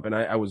of Trump, and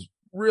I was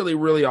really,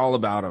 really all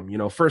about him. You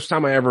know, first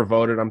time I ever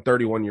voted, I'm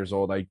 31 years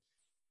old.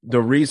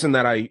 The reason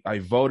that I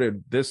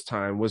voted this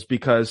time was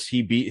because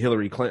he beat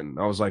Hillary Clinton.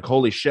 I was like,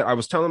 holy shit. I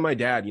was telling my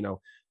dad, you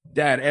know,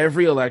 Dad,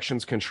 every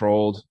election's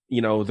controlled.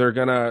 You know, they're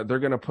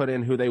gonna put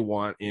in who they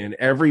want in.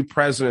 Every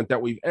president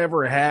that we've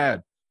ever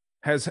had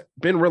has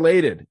been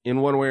related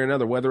in one way or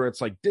another, whether it's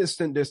like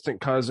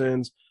distant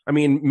cousins. I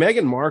mean,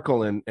 Meghan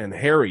Markle and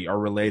Harry are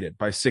related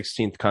by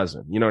 16th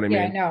cousin. You know what I mean?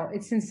 Yeah, no,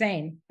 it's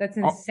insane. That's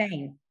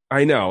insane.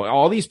 I know.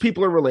 All these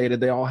people are related.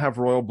 They all have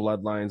royal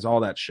bloodlines, all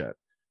that shit.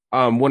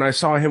 When I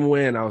saw him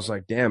win, I was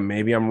like, damn,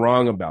 maybe I'm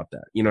wrong about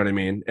that. You know what I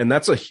mean? And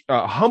that's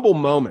a humble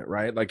moment,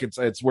 right? Like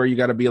it's where you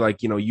got to be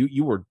like, you know,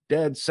 you were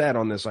dead set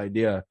on this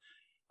idea.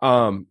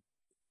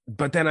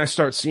 But then I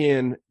start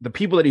seeing the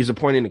people that he's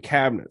appointing to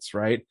cabinets,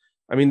 right?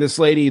 I mean, this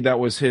lady that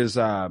was his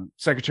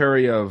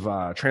Secretary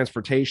of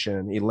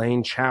Transportation,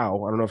 Elaine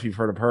Chao. I don't know if you've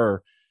heard of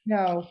her.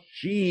 No.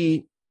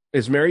 She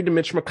is married to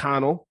Mitch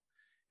McConnell,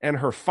 and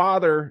her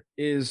father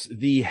is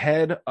the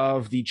head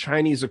of the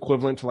Chinese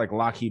equivalent to like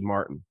Lockheed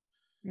Martin.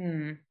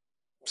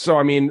 So,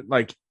 I mean,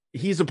 like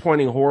he's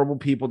appointing horrible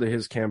people to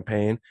his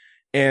campaign.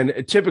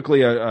 And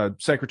typically a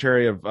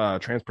Secretary of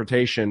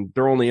Transportation,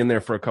 they're only in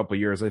there for a couple of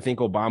years. I think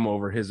Obama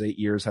over his 8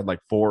 years had like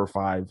 4 or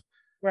 5.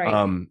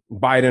 Right.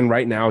 Biden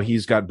right now,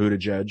 he's got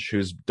Buttigieg,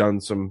 who's done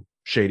some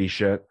shady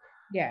shit.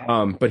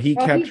 Yeah. But he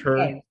kept her.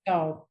 Gay,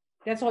 so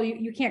that's all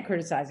you can't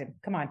criticize him.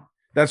 Come on.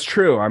 That's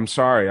true. I'm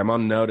sorry. I'm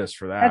on notice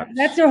for that.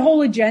 That's their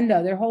whole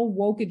agenda. Their whole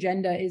woke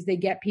agenda is they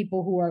get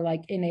people who are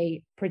like in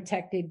a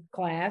protected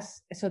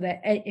class so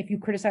that if you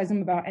criticize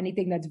them about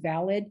anything that's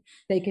valid,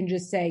 they can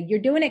just say, you're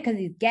doing it because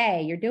he's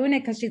gay. You're doing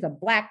it because she's a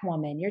black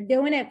woman. You're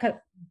doing it because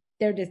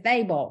they're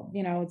disabled.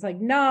 You know, it's like,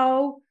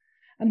 no,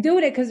 I'm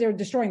doing it because they're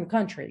destroying the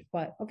country.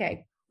 But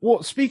okay.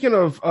 Well, speaking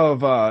of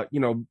you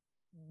know,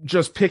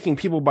 just picking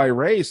people by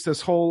race,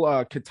 this whole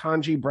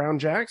Ketanji Brown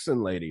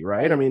Jackson lady,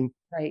 right? I mean,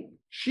 right.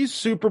 She's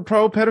super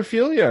pro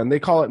pedophilia, and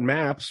they call it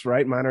MAPS,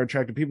 right? Minor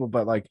attracted people,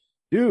 but like,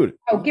 dude.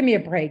 Oh, give me a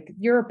break.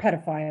 You're a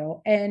pedophile.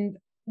 And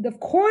of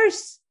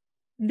course,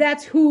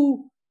 that's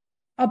who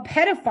a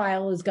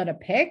pedophile is going to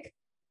pick.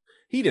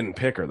 He didn't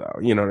pick her, though.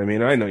 You know what I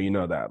mean? I know you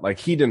know that. Like,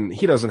 he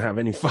doesn't have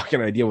any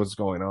fucking idea what's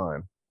going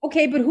on.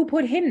 Okay, but who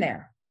put him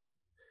there?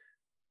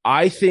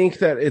 I think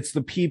that it's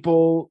the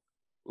people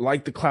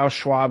like the Klaus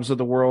Schwabs of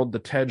the world, the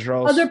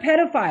Tedros. Other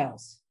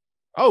pedophiles.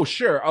 Oh,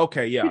 sure.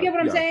 Okay, yeah. You get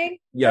what I'm saying?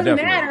 Yeah, doesn't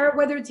definitely matter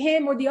whether it's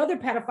him or the other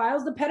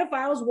pedophiles. The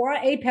pedophiles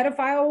want a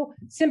pedophile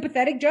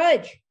sympathetic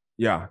judge.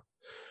 Yeah.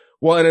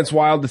 Well, and it's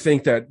wild to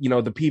think that, you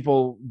know, the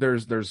people,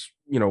 there's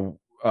you know,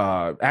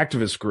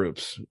 activist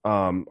groups,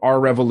 Our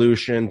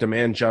Revolution,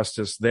 Demand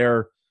Justice,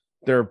 they're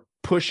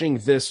pushing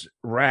this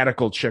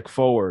radical chick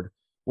forward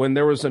when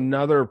there was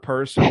another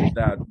person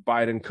that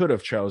Biden could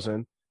have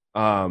chosen,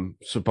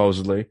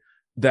 supposedly,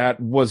 that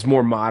was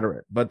more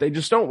moderate, but they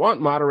just don't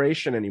want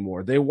moderation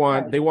anymore. They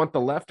want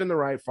the left and the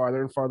right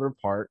farther and farther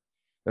apart.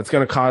 That's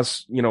going to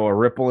cause, you know, a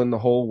ripple in the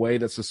whole way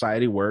that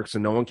society works,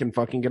 and no one can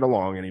fucking get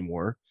along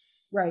anymore.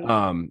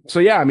 Right. So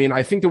yeah, I mean,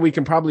 I think that we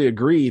can probably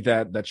agree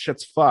that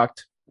shit's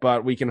fucked,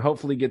 but we can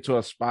hopefully get to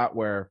a spot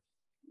where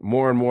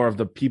more and more of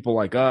the people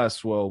like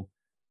us will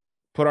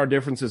put our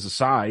differences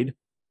aside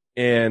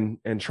and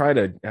try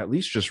to at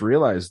least just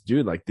realize,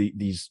 dude, like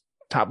these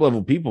top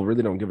level people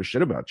really don't give a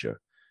shit about you.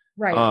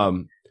 Right.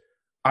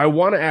 I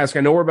want to ask, I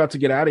know we're about to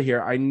get out of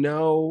here. I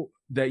know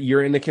that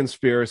you're into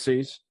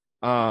conspiracies.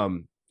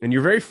 And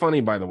you're very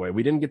funny, by the way.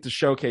 We didn't get to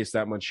showcase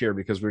that much here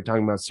because we were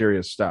talking about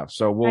serious stuff.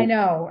 So I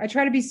know. I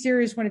try to be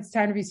serious when it's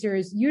time to be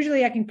serious.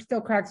 Usually I can still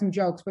crack some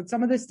jokes, but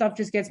some of this stuff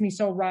just gets me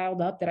so riled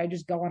up that I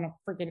just go on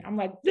I'm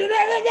like, you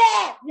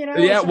know?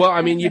 Yeah, well,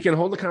 I mean, you can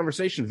hold the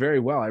conversation very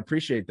well. I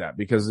appreciate that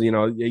because, you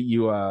know,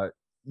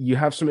 you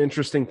have some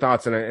interesting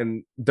thoughts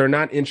and they're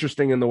not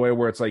interesting in the way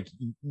where it's like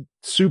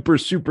super,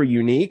 super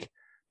unique,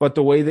 but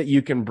the way that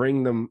you can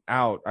bring them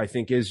out, I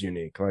think is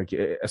unique. Like,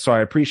 so I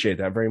appreciate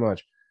that very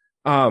much.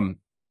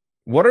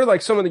 What are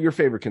like some of your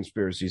favorite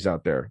conspiracies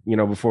out there, you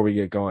know, before we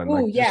get going?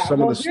 Ooh, like yeah.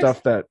 some of the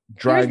stuff that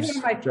drives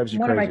you crazy.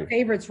 One of my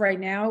favorites right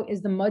now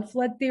is the mud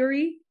flood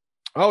theory.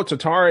 Oh,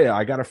 Tataria.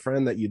 I got a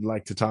friend that you'd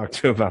like to talk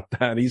to about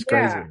that. He's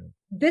crazy.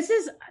 This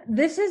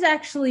is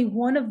actually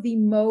one of the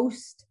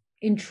most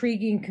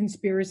intriguing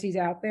conspiracies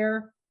out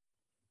there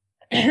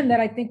that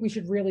I think we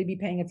should really be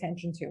paying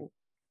attention to.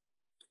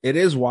 It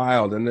is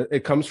wild. And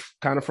it comes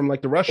kind of from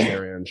like the Russian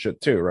area and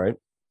shit too, right?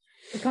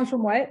 It comes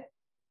from what?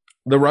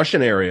 The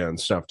Russian area and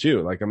stuff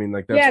too. Like, I mean,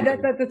 like that's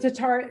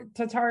the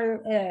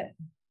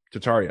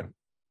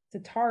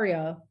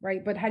Tataria,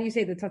 right? But how do you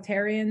say the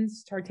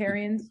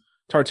Tartarians?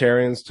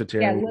 Tartarians,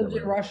 lived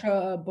in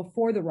Russia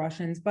before the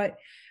Russians, but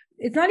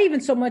it's not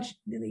even so much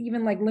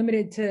even like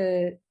limited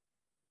to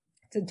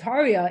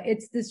Tartaria.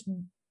 It's this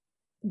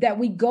that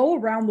we go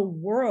around the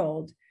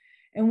world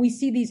and we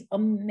see these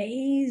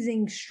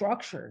amazing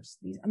structures,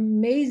 these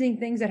amazing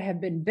things that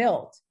have been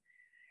built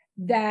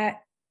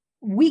that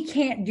we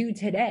can't do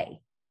today.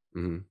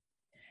 Mm-hmm.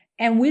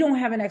 And we don't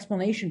have an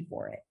explanation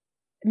for it.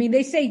 I mean,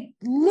 they say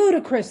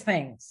ludicrous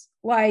things.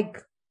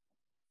 Like,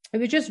 I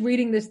was just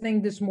reading this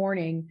thing this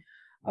morning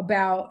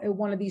about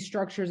one of these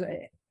structures.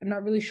 I'm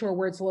not really sure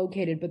where it's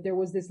located, but there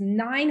was this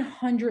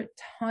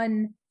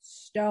 900-ton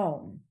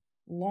stone,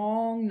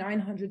 long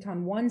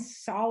 900-ton, one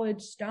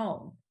solid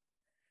stone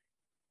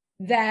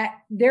that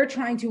they're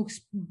trying to,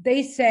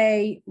 they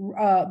say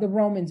the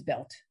Romans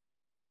built.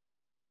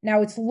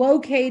 Now it's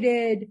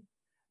located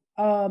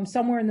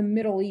somewhere in the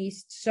Middle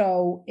East,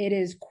 so it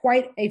is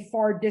quite a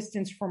far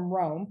distance from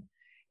Rome.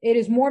 It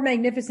is more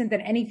magnificent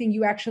than anything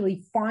you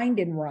actually find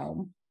in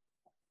Rome.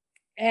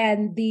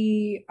 And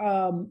the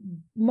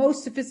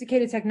most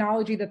sophisticated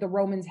technology that the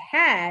Romans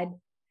had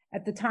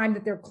at the time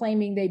that they're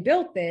claiming they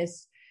built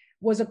this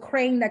was a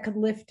crane that could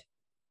lift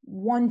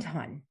 1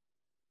 ton.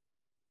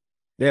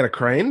 They had a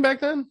crane back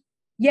then?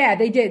 Yeah,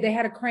 they did. They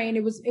had a crane.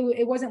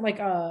 It wasn't like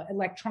a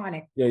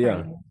electronic crane.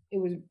 Yeah.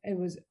 It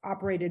was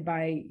operated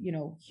by,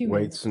 humans.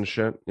 Weights and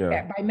shit.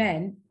 Yeah, by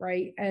men,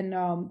 right? And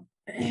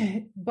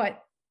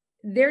but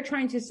they're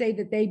trying to say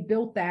that they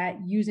built that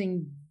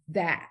using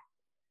that.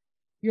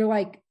 You're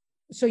like,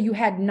 so you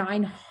had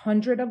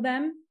 900 of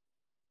them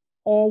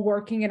all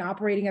working and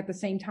operating at the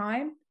same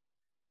time?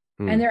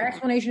 And their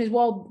explanation is,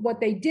 well, what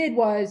they did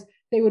was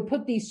they would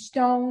put these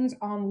stones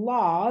on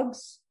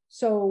logs.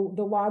 So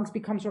the logs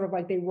become sort of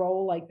like they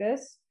roll like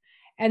this.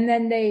 And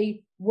then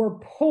they were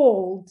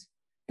pulled.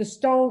 This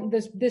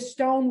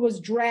stone was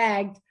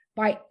dragged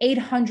by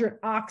 800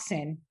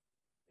 oxen.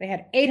 They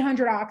had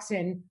 800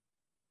 oxen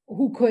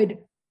who could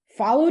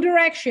follow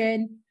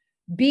direction,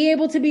 be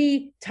able to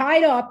be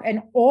tied up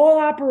and all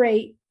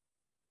operate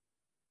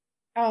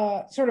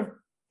sort of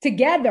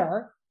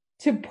together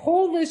to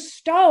pull this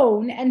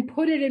stone and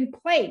put it in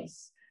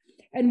place.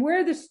 And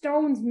where the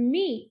stones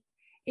meet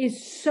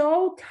is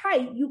so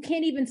tight, you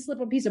can't even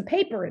slip a piece of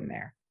paper in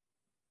there.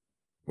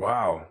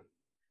 Wow.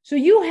 So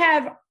you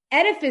have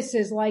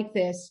edifices like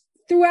this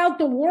throughout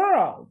the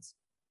world.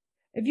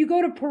 If you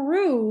go to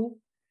Peru,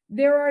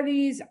 there are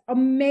there's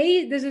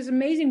this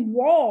amazing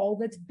wall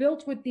that's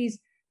built with these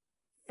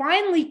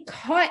finely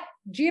cut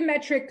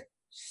geometric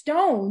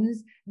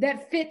stones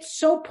that fit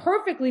so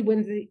perfectly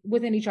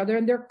within each other,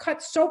 and they're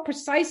cut so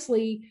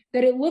precisely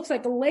that it looks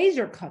like a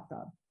laser cut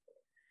them.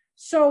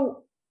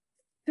 So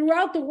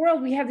throughout the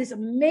world, we have this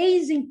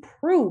amazing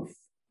proof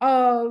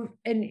of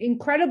an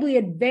incredibly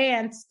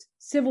advanced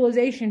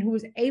civilization who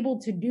was able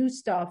to do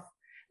stuff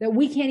that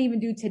we can't even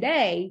do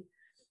today.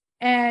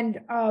 And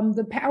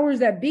the powers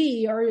that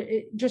be are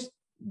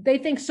they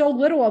think so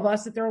little of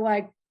us that they're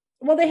like,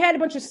 well, they had a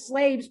bunch of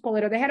slaves pull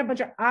it, or they had a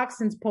bunch of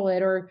oxen pull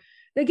it, or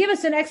they give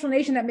us an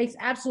explanation that makes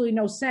absolutely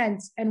no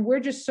sense. And we're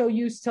just so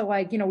used to,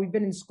 like, we've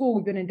been in school,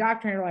 we've been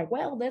indoctrinated, like,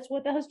 well, that's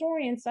what the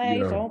historians say.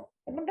 Yeah. So,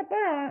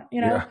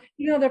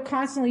 they're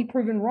constantly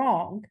proven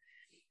wrong.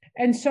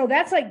 And so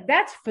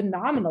that's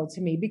phenomenal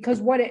to me,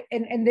 because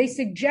and they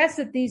suggest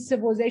that these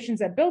civilizations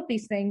that built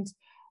these things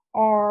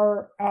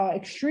are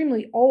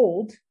extremely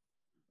old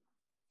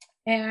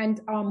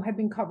and have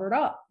been covered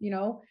up,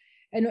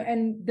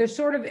 and they're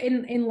sort of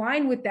in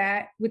line with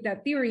that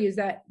theory is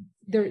that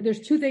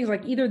there's two things.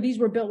 Like, either these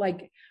were built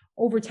like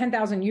over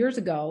 10,000 years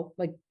ago,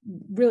 like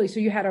really, so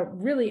you had a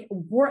really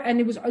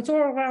and it's all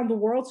around the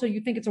world, so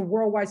you think it's a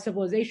worldwide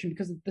civilization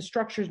because the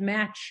structures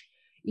match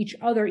each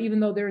other even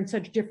though they're in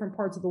such different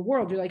parts of the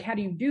world. You're like, how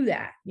do you do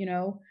that?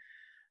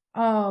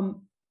 And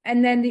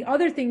then the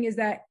other thing is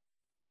that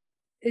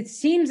it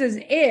seems as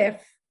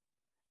if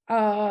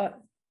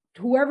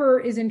whoever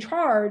is in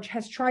charge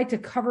has tried to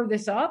cover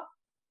this up,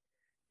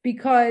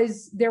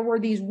 because there were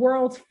these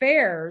world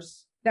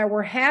fairs that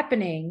were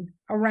happening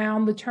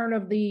around the turn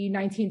of the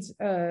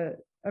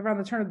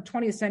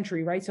 20th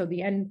century, right? So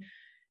the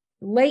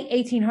late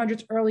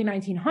 1800s, early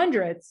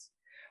 1900s,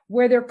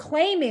 where they're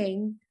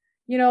claiming,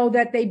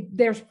 that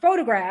there's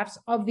photographs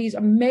of these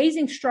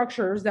amazing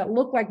structures that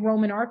look like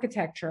Roman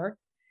architecture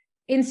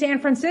in San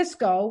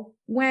Francisco,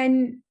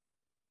 when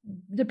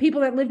the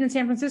people that lived in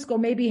San Francisco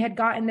maybe had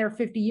gotten there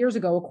 50 years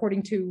ago,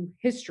 according to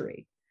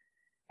history.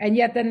 And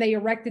yet then they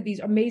erected these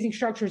amazing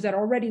structures that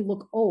already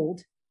look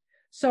old.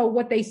 So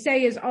what they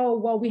say is, oh,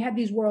 well, we had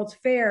these World's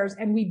Fairs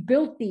and we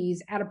built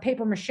these out of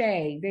paper mache.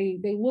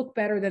 They look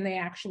better than they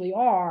actually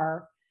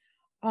are.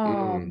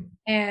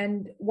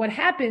 And what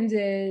happens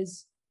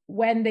is,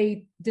 when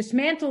they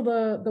dismantle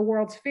the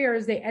World's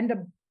Fairs, they end up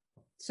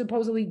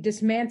supposedly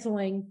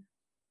dismantling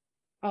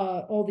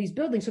all these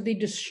buildings. So they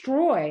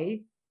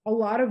destroy a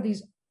lot of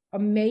these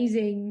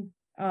amazing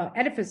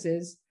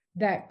edifices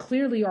that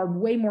clearly are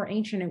way more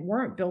ancient and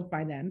weren't built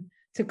by them.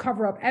 to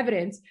cover up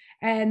evidence.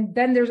 And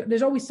then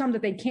there's always some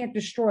that they can't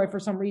destroy for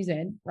some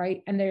reason,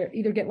 right? And they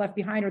either get left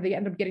behind or they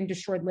end up getting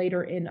destroyed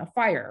later in a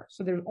fire.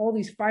 So there's all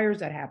these fires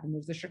that happen.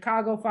 There's the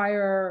Chicago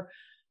fire,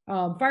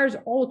 fires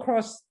all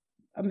across.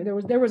 I mean,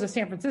 there was a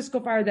San Francisco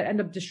fire that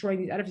ended up destroying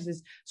these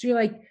edifices. So you're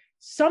like,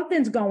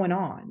 something's going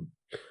on.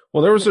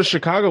 Well, there was a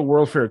Chicago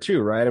World Fair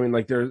too, right? I mean,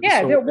 like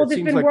it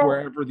seems like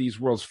wherever these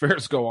World's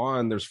Fairs go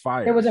on, there's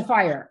fire. There was a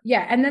fire.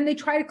 Yeah. And then they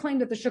try to claim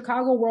that the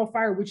Chicago World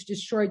Fire, which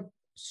destroyed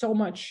so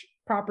much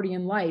property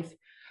and life,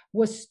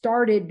 was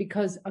started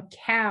because a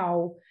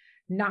cow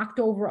knocked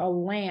over a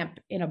lamp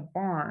in a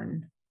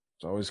barn.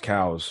 It's always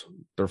cows.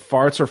 Their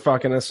farts are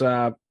fucking us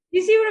up.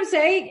 You see what I'm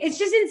saying? It's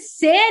just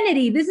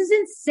insanity. This is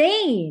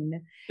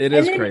insane. It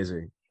is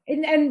crazy.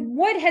 And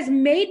what has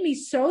made me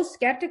so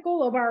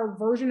skeptical of our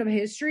version of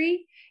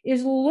history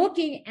is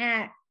looking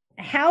at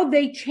how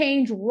they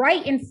change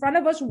right in front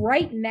of us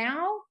right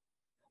now,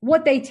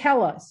 what they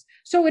tell us.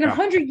 So in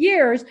 100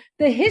 years,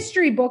 the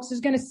history books is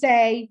going to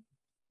say,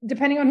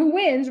 depending on who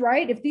wins,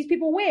 right? If these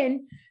people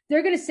win,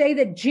 they're going to say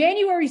that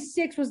January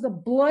 6th was the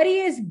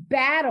bloodiest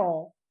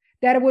battle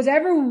that was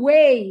ever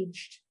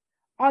waged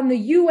on the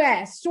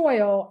U.S.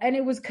 soil. And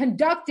it was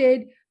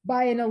conducted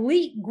by an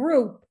elite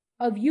group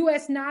of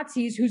U.S.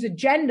 Nazis whose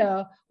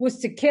agenda was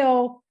to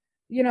kill,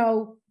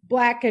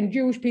 Black and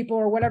Jewish people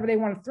or whatever they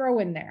want to throw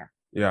in there.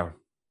 Yeah.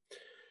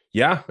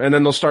 Yeah. And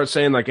then they'll start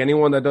saying like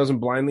anyone that doesn't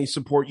blindly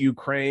support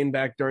Ukraine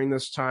back during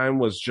this time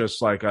was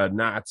just like a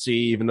Nazi,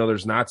 even though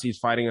there's Nazis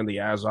fighting on the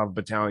Azov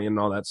battalion and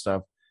all that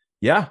stuff.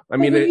 Yeah. I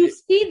mean, when you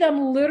see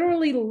them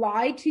literally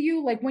lie to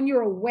you, like when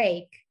you're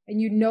awake and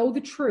you know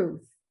the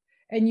truth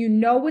and you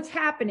know what's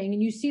happening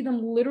and you see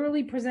them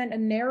literally present a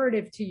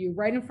narrative to you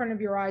right in front of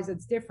your eyes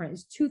that's different.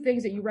 It's two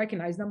things that you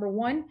recognize. Number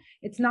one,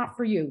 it's not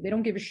for you. They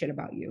don't give a shit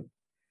about you.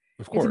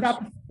 Of course.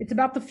 It's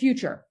about the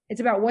future.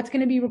 It's about what's going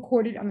to be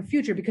recorded on the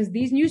future because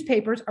these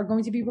newspapers are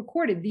going to be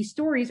recorded. These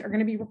stories are going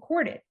to be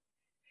recorded.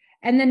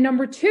 And then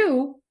number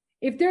two,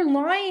 if they're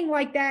lying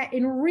like that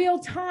in real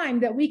time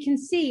that we can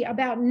see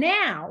about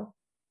now,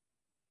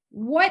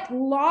 what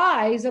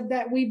lies of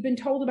that we've been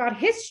told about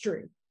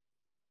history?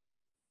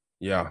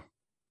 Yeah.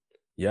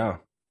 Yeah.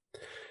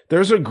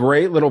 There's a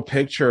great little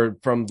picture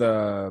from it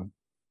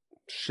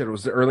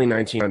was the early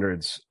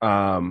 1900s.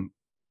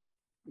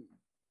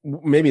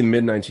 Maybe the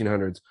mid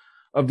 1900s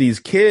of these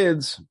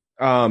kids.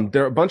 There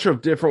are a bunch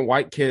of different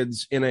white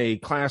kids in a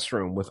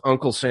classroom with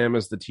Uncle Sam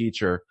as the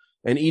teacher.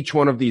 And each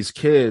one of these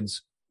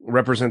kids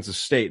represents a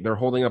state. They're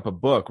holding up a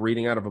book,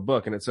 reading out of a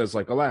book. And it says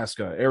like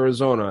Alaska,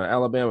 Arizona,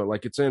 Alabama,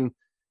 like it's in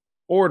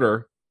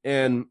order.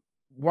 And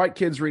white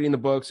kids reading the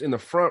books in the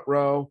front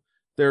row.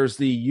 There's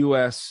the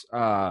U.S.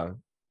 Not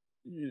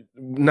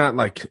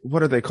like,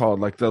 what are they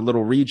called? Like the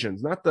little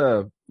regions, not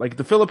the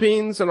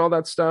Philippines and all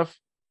that stuff.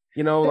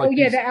 The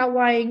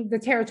outlying the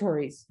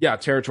territories. Yeah,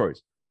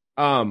 territories.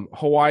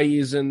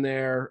 Hawaii's in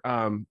there.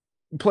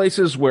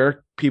 Places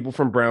where people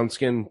from brown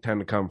skin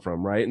tend to come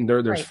from, right? And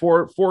there's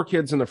four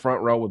kids in the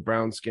front row with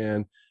brown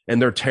skin, and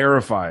they're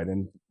terrified.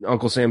 And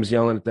Uncle Sam's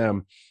yelling at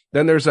them.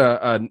 Then there's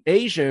an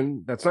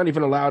Asian that's not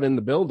even allowed in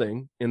the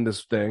building in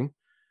this thing.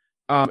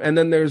 And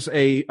then there's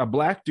a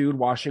black dude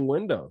washing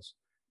windows.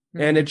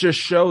 Mm-hmm. And it just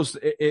shows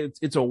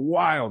it's a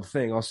wild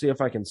thing. I'll see if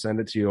I can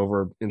send it to you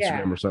over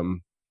Instagram or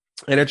something.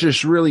 And it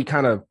just really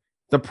kind of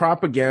the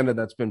propaganda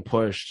that's been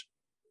pushed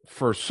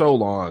for so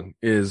long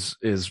is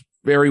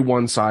very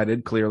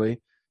one-sided,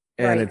 clearly.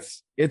 And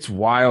it's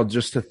wild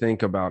just to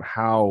think about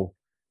how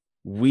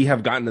we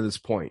have gotten to this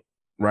point,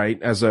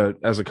 right? As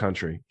a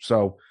country.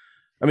 So,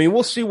 I mean,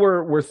 we'll see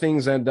where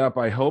things end up.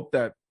 I hope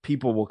that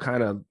people will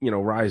kind of,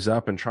 rise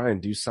up and try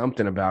and do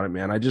something about it,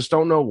 man. I just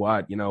don't know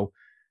what,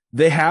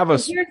 they have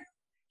us.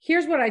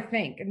 Here's what I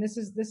think. And this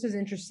is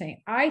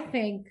interesting. I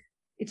think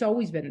it's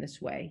always been this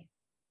way.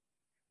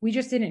 We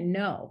just didn't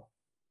know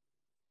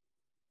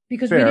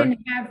because Fair.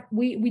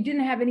 we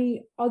didn't have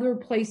any other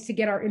place to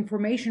get our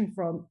information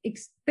from.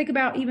 Think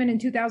about even in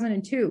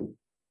 2002,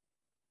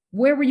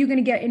 where were you going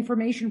to get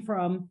information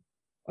from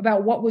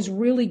about what was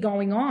really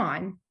going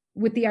on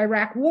with the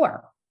Iraq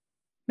war?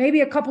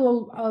 Maybe a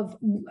couple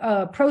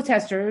of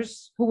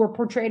protesters who were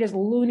portrayed as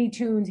Looney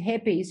Tunes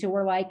hippies who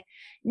were like,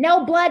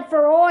 no blood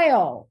for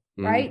oil,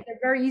 right? They're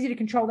very easy to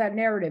control that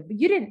narrative, but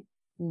you didn't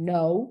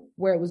know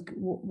what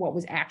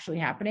was actually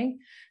happening.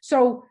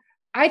 So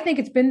I think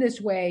it's been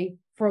this way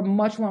for a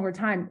much longer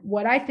time.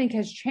 What I think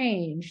has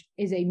changed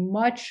is a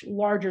much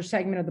larger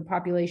segment of the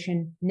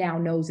population now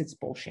knows it's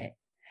bullshit.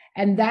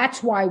 And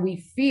that's why we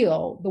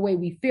feel the way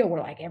we feel. We're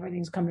like,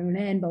 everything's coming to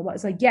an end, blah, blah.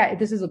 It's like, yeah,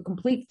 this is a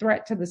complete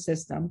threat to the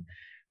system.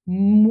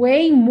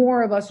 Way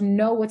more of us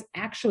know what's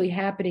actually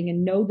happening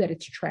and know that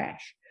it's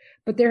trash.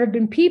 But there have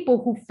been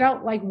people who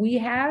felt like we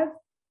have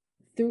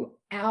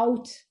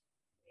throughout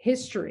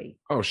history.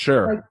 Oh,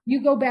 sure. Like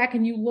you go back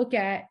and you look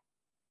at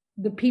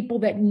the people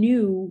that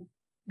knew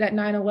that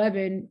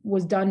 9/11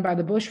 was done by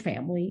the Bush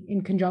family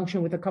in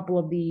conjunction with a couple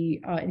of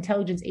the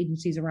intelligence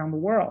agencies around the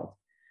world.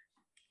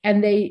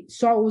 and they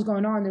saw what was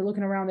going on. They're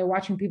looking around, they're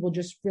watching people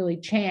just really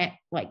chant,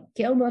 like,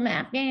 kill them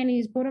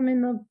Afghanis, put them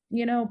in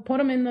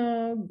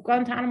the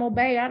Guantanamo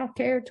Bay. I don't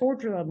care.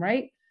 Torture them.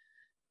 Right.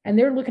 And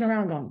they're looking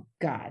around going,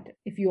 God,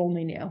 if you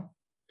only knew.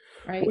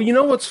 Right. Well, you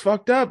know what's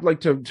fucked up?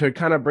 Like to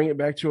kind of bring it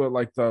back to it,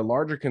 like the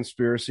larger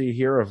conspiracy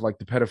here of like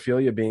the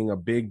pedophilia being a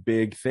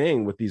big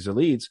thing with these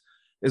elites,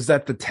 is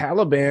that the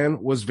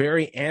Taliban was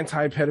very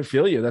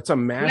anti-pedophilia. That's a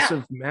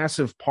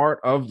massive part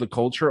of the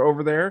culture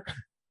over there,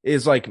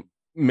 is like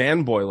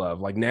man boy love,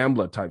 like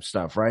NAMBLA type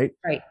stuff, right?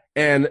 Right.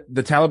 And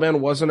the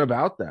Taliban wasn't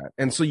about that.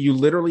 And so you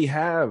literally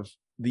have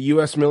the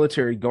US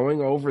military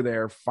going over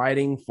there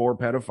fighting for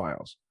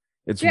pedophiles.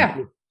 It's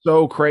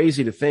so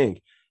crazy to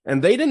think.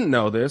 And they didn't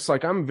know this.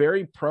 Like, I'm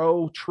very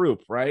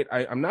pro-troop, right?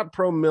 I'm not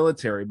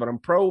pro-military, but I'm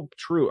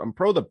pro-troop. I'm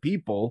pro the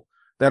people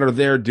that are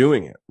there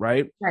doing it,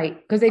 right? Right.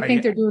 Because they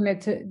think they're doing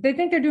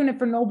it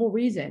for noble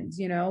reasons,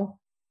 you know?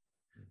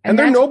 And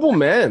they're noble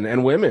men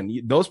and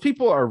women. Those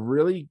people are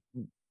really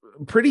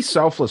pretty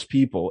selfless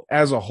people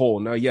as a whole.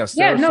 Now, yes.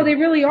 Yeah, no, they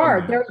really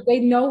are. They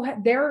know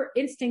their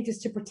instinct is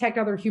to protect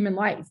other human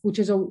life, which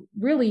is a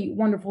really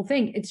wonderful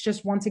thing. It's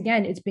just, once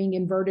again, it's being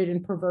inverted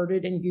and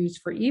perverted and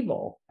used for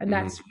evil. And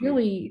that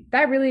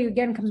really,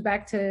 again, comes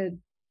back to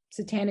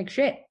satanic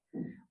shit,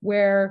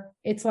 where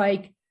it's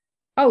like,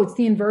 oh, it's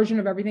the inversion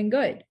of everything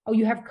good. Oh,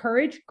 you have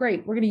courage?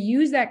 Great. We're going to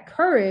use that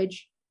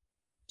courage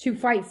to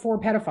fight for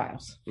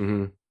pedophiles.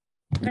 Mm-hmm.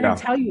 I'm going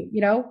to tell you,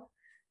 you know?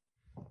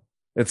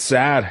 It's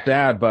sad,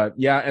 but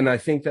yeah. And I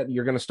think that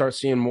you're going to start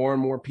seeing more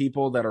and more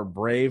people that are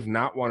brave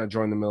not want to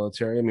join the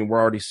military. I mean, we're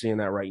already seeing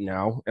that right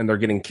now, and they're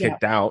getting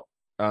kicked out.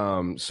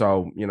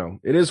 So, you know,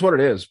 it is what it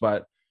is.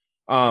 But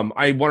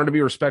I wanted to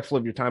be respectful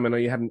of your time. I know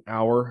you had an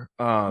hour.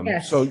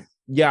 Yes. So,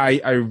 yeah,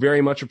 I very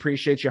much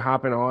appreciate you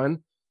hopping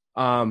on.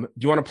 Do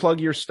you want to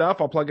plug your stuff?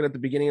 I'll plug it at the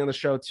beginning of the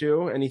show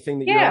too. Anything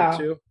that you're up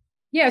to?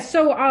 Yeah.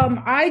 So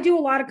I do a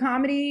lot of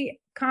comedy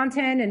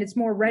content, and it's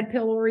more red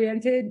pill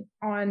oriented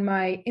on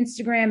my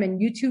Instagram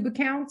and YouTube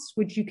accounts,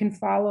 which you can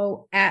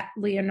follow at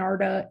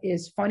Leonarda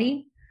is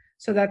Funny.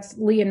 So that's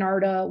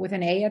Leonarda with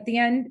an A at the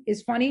end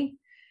is Funny.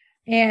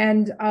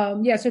 And so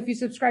if you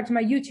subscribe to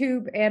my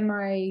YouTube and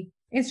my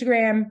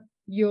Instagram,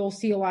 you'll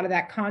see a lot of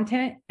that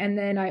content. And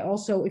then I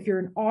also, if you're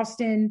in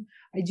Austin,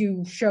 I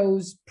do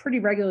shows pretty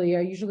regularly.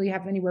 I usually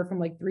have anywhere from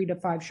like 3 to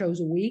 5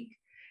 shows a week,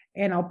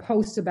 and I'll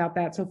post about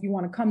that. So if you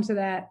want to come to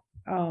that,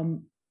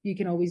 you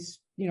can always,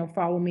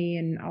 follow me,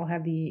 and I'll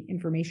have the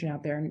information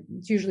out there, and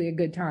it's usually a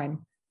good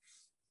time.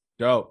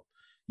 Dope.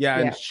 Yeah.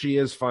 And she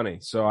is funny.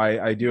 So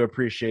I do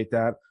appreciate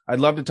that. I'd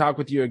love to talk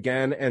with you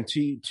again. And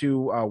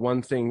to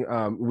one thing,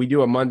 we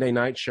do a Monday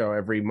night show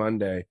every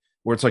Monday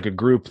where it's like a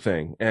group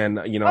thing. And,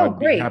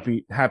 I'd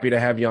be happy to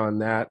have you on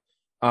that.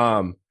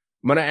 I'm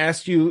going to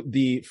ask you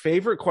the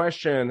favorite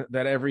question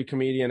that every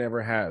comedian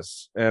ever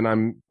has. And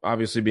I'm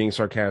obviously being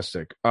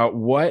sarcastic.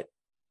 What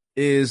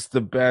is the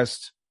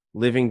best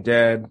living,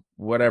 dead,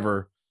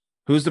 whatever?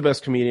 Who's the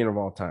best comedian of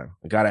all time?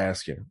 I got to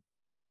ask you.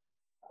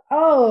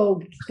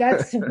 Oh,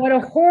 what a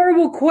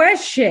horrible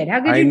question. How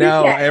could you do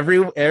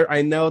that?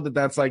 I know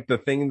that's like the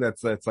thing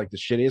that's like the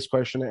shittiest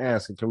question to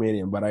ask a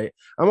comedian, but I'm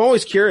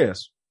always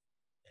curious.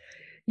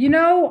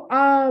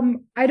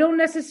 I don't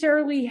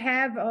necessarily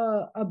have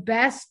a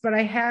best, but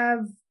I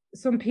have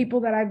some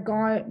people that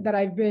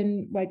I've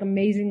been like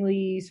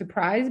amazingly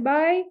surprised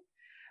by.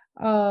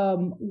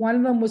 One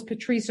of them was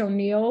Patrice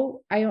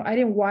O'Neal. I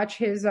didn't watch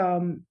his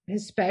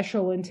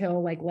special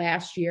until like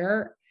last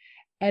year,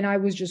 and I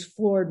was just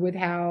floored with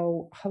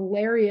how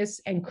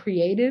hilarious and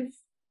creative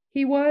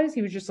he was.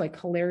 He was just like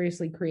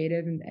hilariously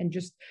creative and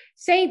just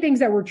saying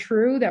things that were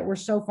true, that were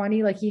so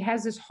funny. Like, he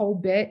has this whole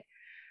bit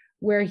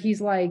where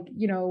he's like,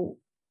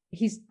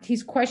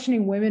 he's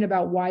questioning women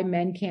about why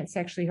men can't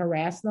sexually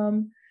harass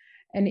them.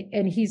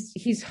 And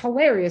he's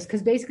hilarious,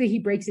 because basically he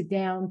breaks it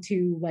down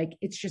to like,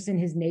 it's just in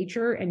his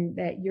nature, and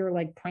that you're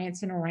like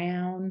prancing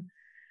around,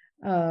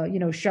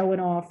 showing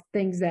off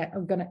things that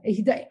are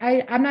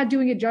I'm not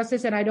doing it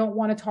justice, and I don't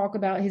want to talk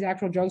about his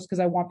actual jokes because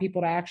I want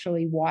people to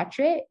actually watch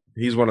it.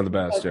 He's one of the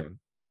best,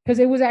 because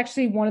it was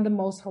actually one of the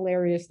most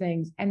hilarious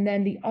things. And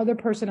then the other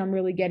person I'm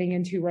really getting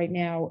into right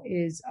now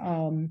is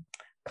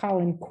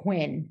Colin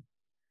Quinn,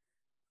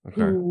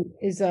 who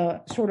is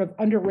a sort of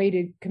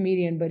underrated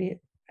comedian, but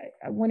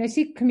when I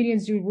see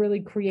comedians do really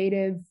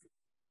creative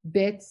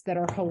bits that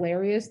are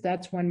hilarious,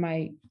 that's when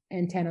my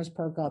antennas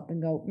perk up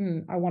and go,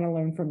 I want to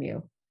learn from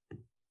you.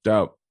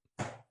 Dope.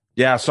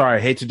 Yeah, sorry,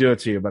 I hate to do it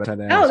to you, but I had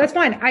to ask. That's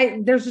fine.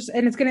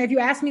 If you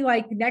ask me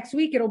like next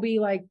week, it'll be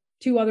like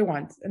 2 other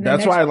ones. And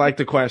that's why I like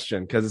the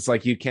question, because it's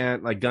like you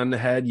can't, like, gun to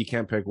head, you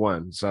can't pick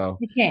one. So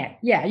you can't.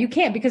 Yeah, you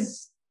can't,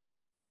 because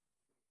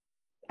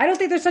I don't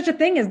think there's such a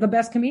thing as the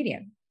best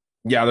comedian.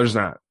 Yeah, there's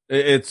not.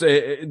 It's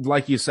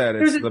like you said,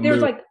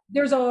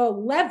 there's a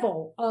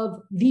level of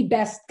the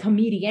best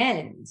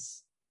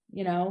comedians,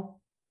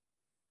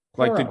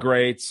 like the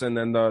greats, and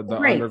then the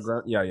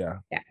underground.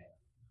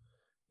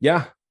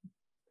 Yeah.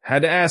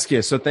 Had to ask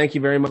you. So thank you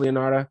very much,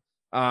 Leonarda.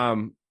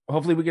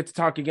 Hopefully we get to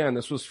talk again.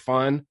 This was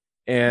fun.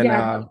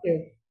 And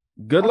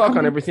good luck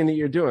on everything that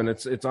you're doing.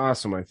 It's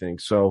awesome, I think.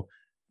 So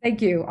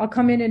thank you. I'll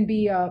come in and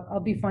I'll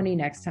be funny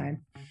next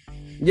time.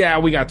 Yeah,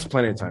 we got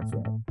plenty of time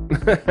for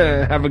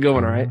that. Have a good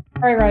one, all right?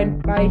 All right, Ryan.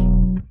 Bye.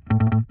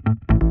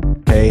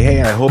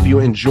 Hey, I hope you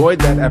enjoyed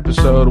that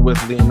episode with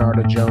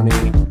Leonardo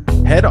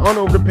Joni. Head on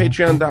over to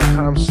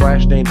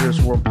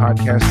patreon.com/Dangerous World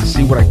Podcast to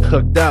see what I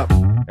cooked up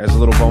as a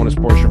little bonus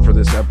portion for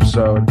this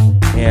episode.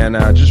 And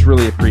just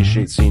really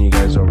appreciate seeing you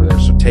guys over there.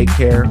 So take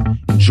care.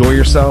 Enjoy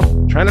yourself.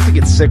 Try not to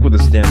get sick with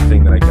this damn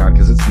thing that I got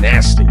because it's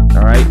nasty,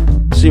 all right?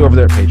 See you over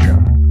there at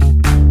Patreon.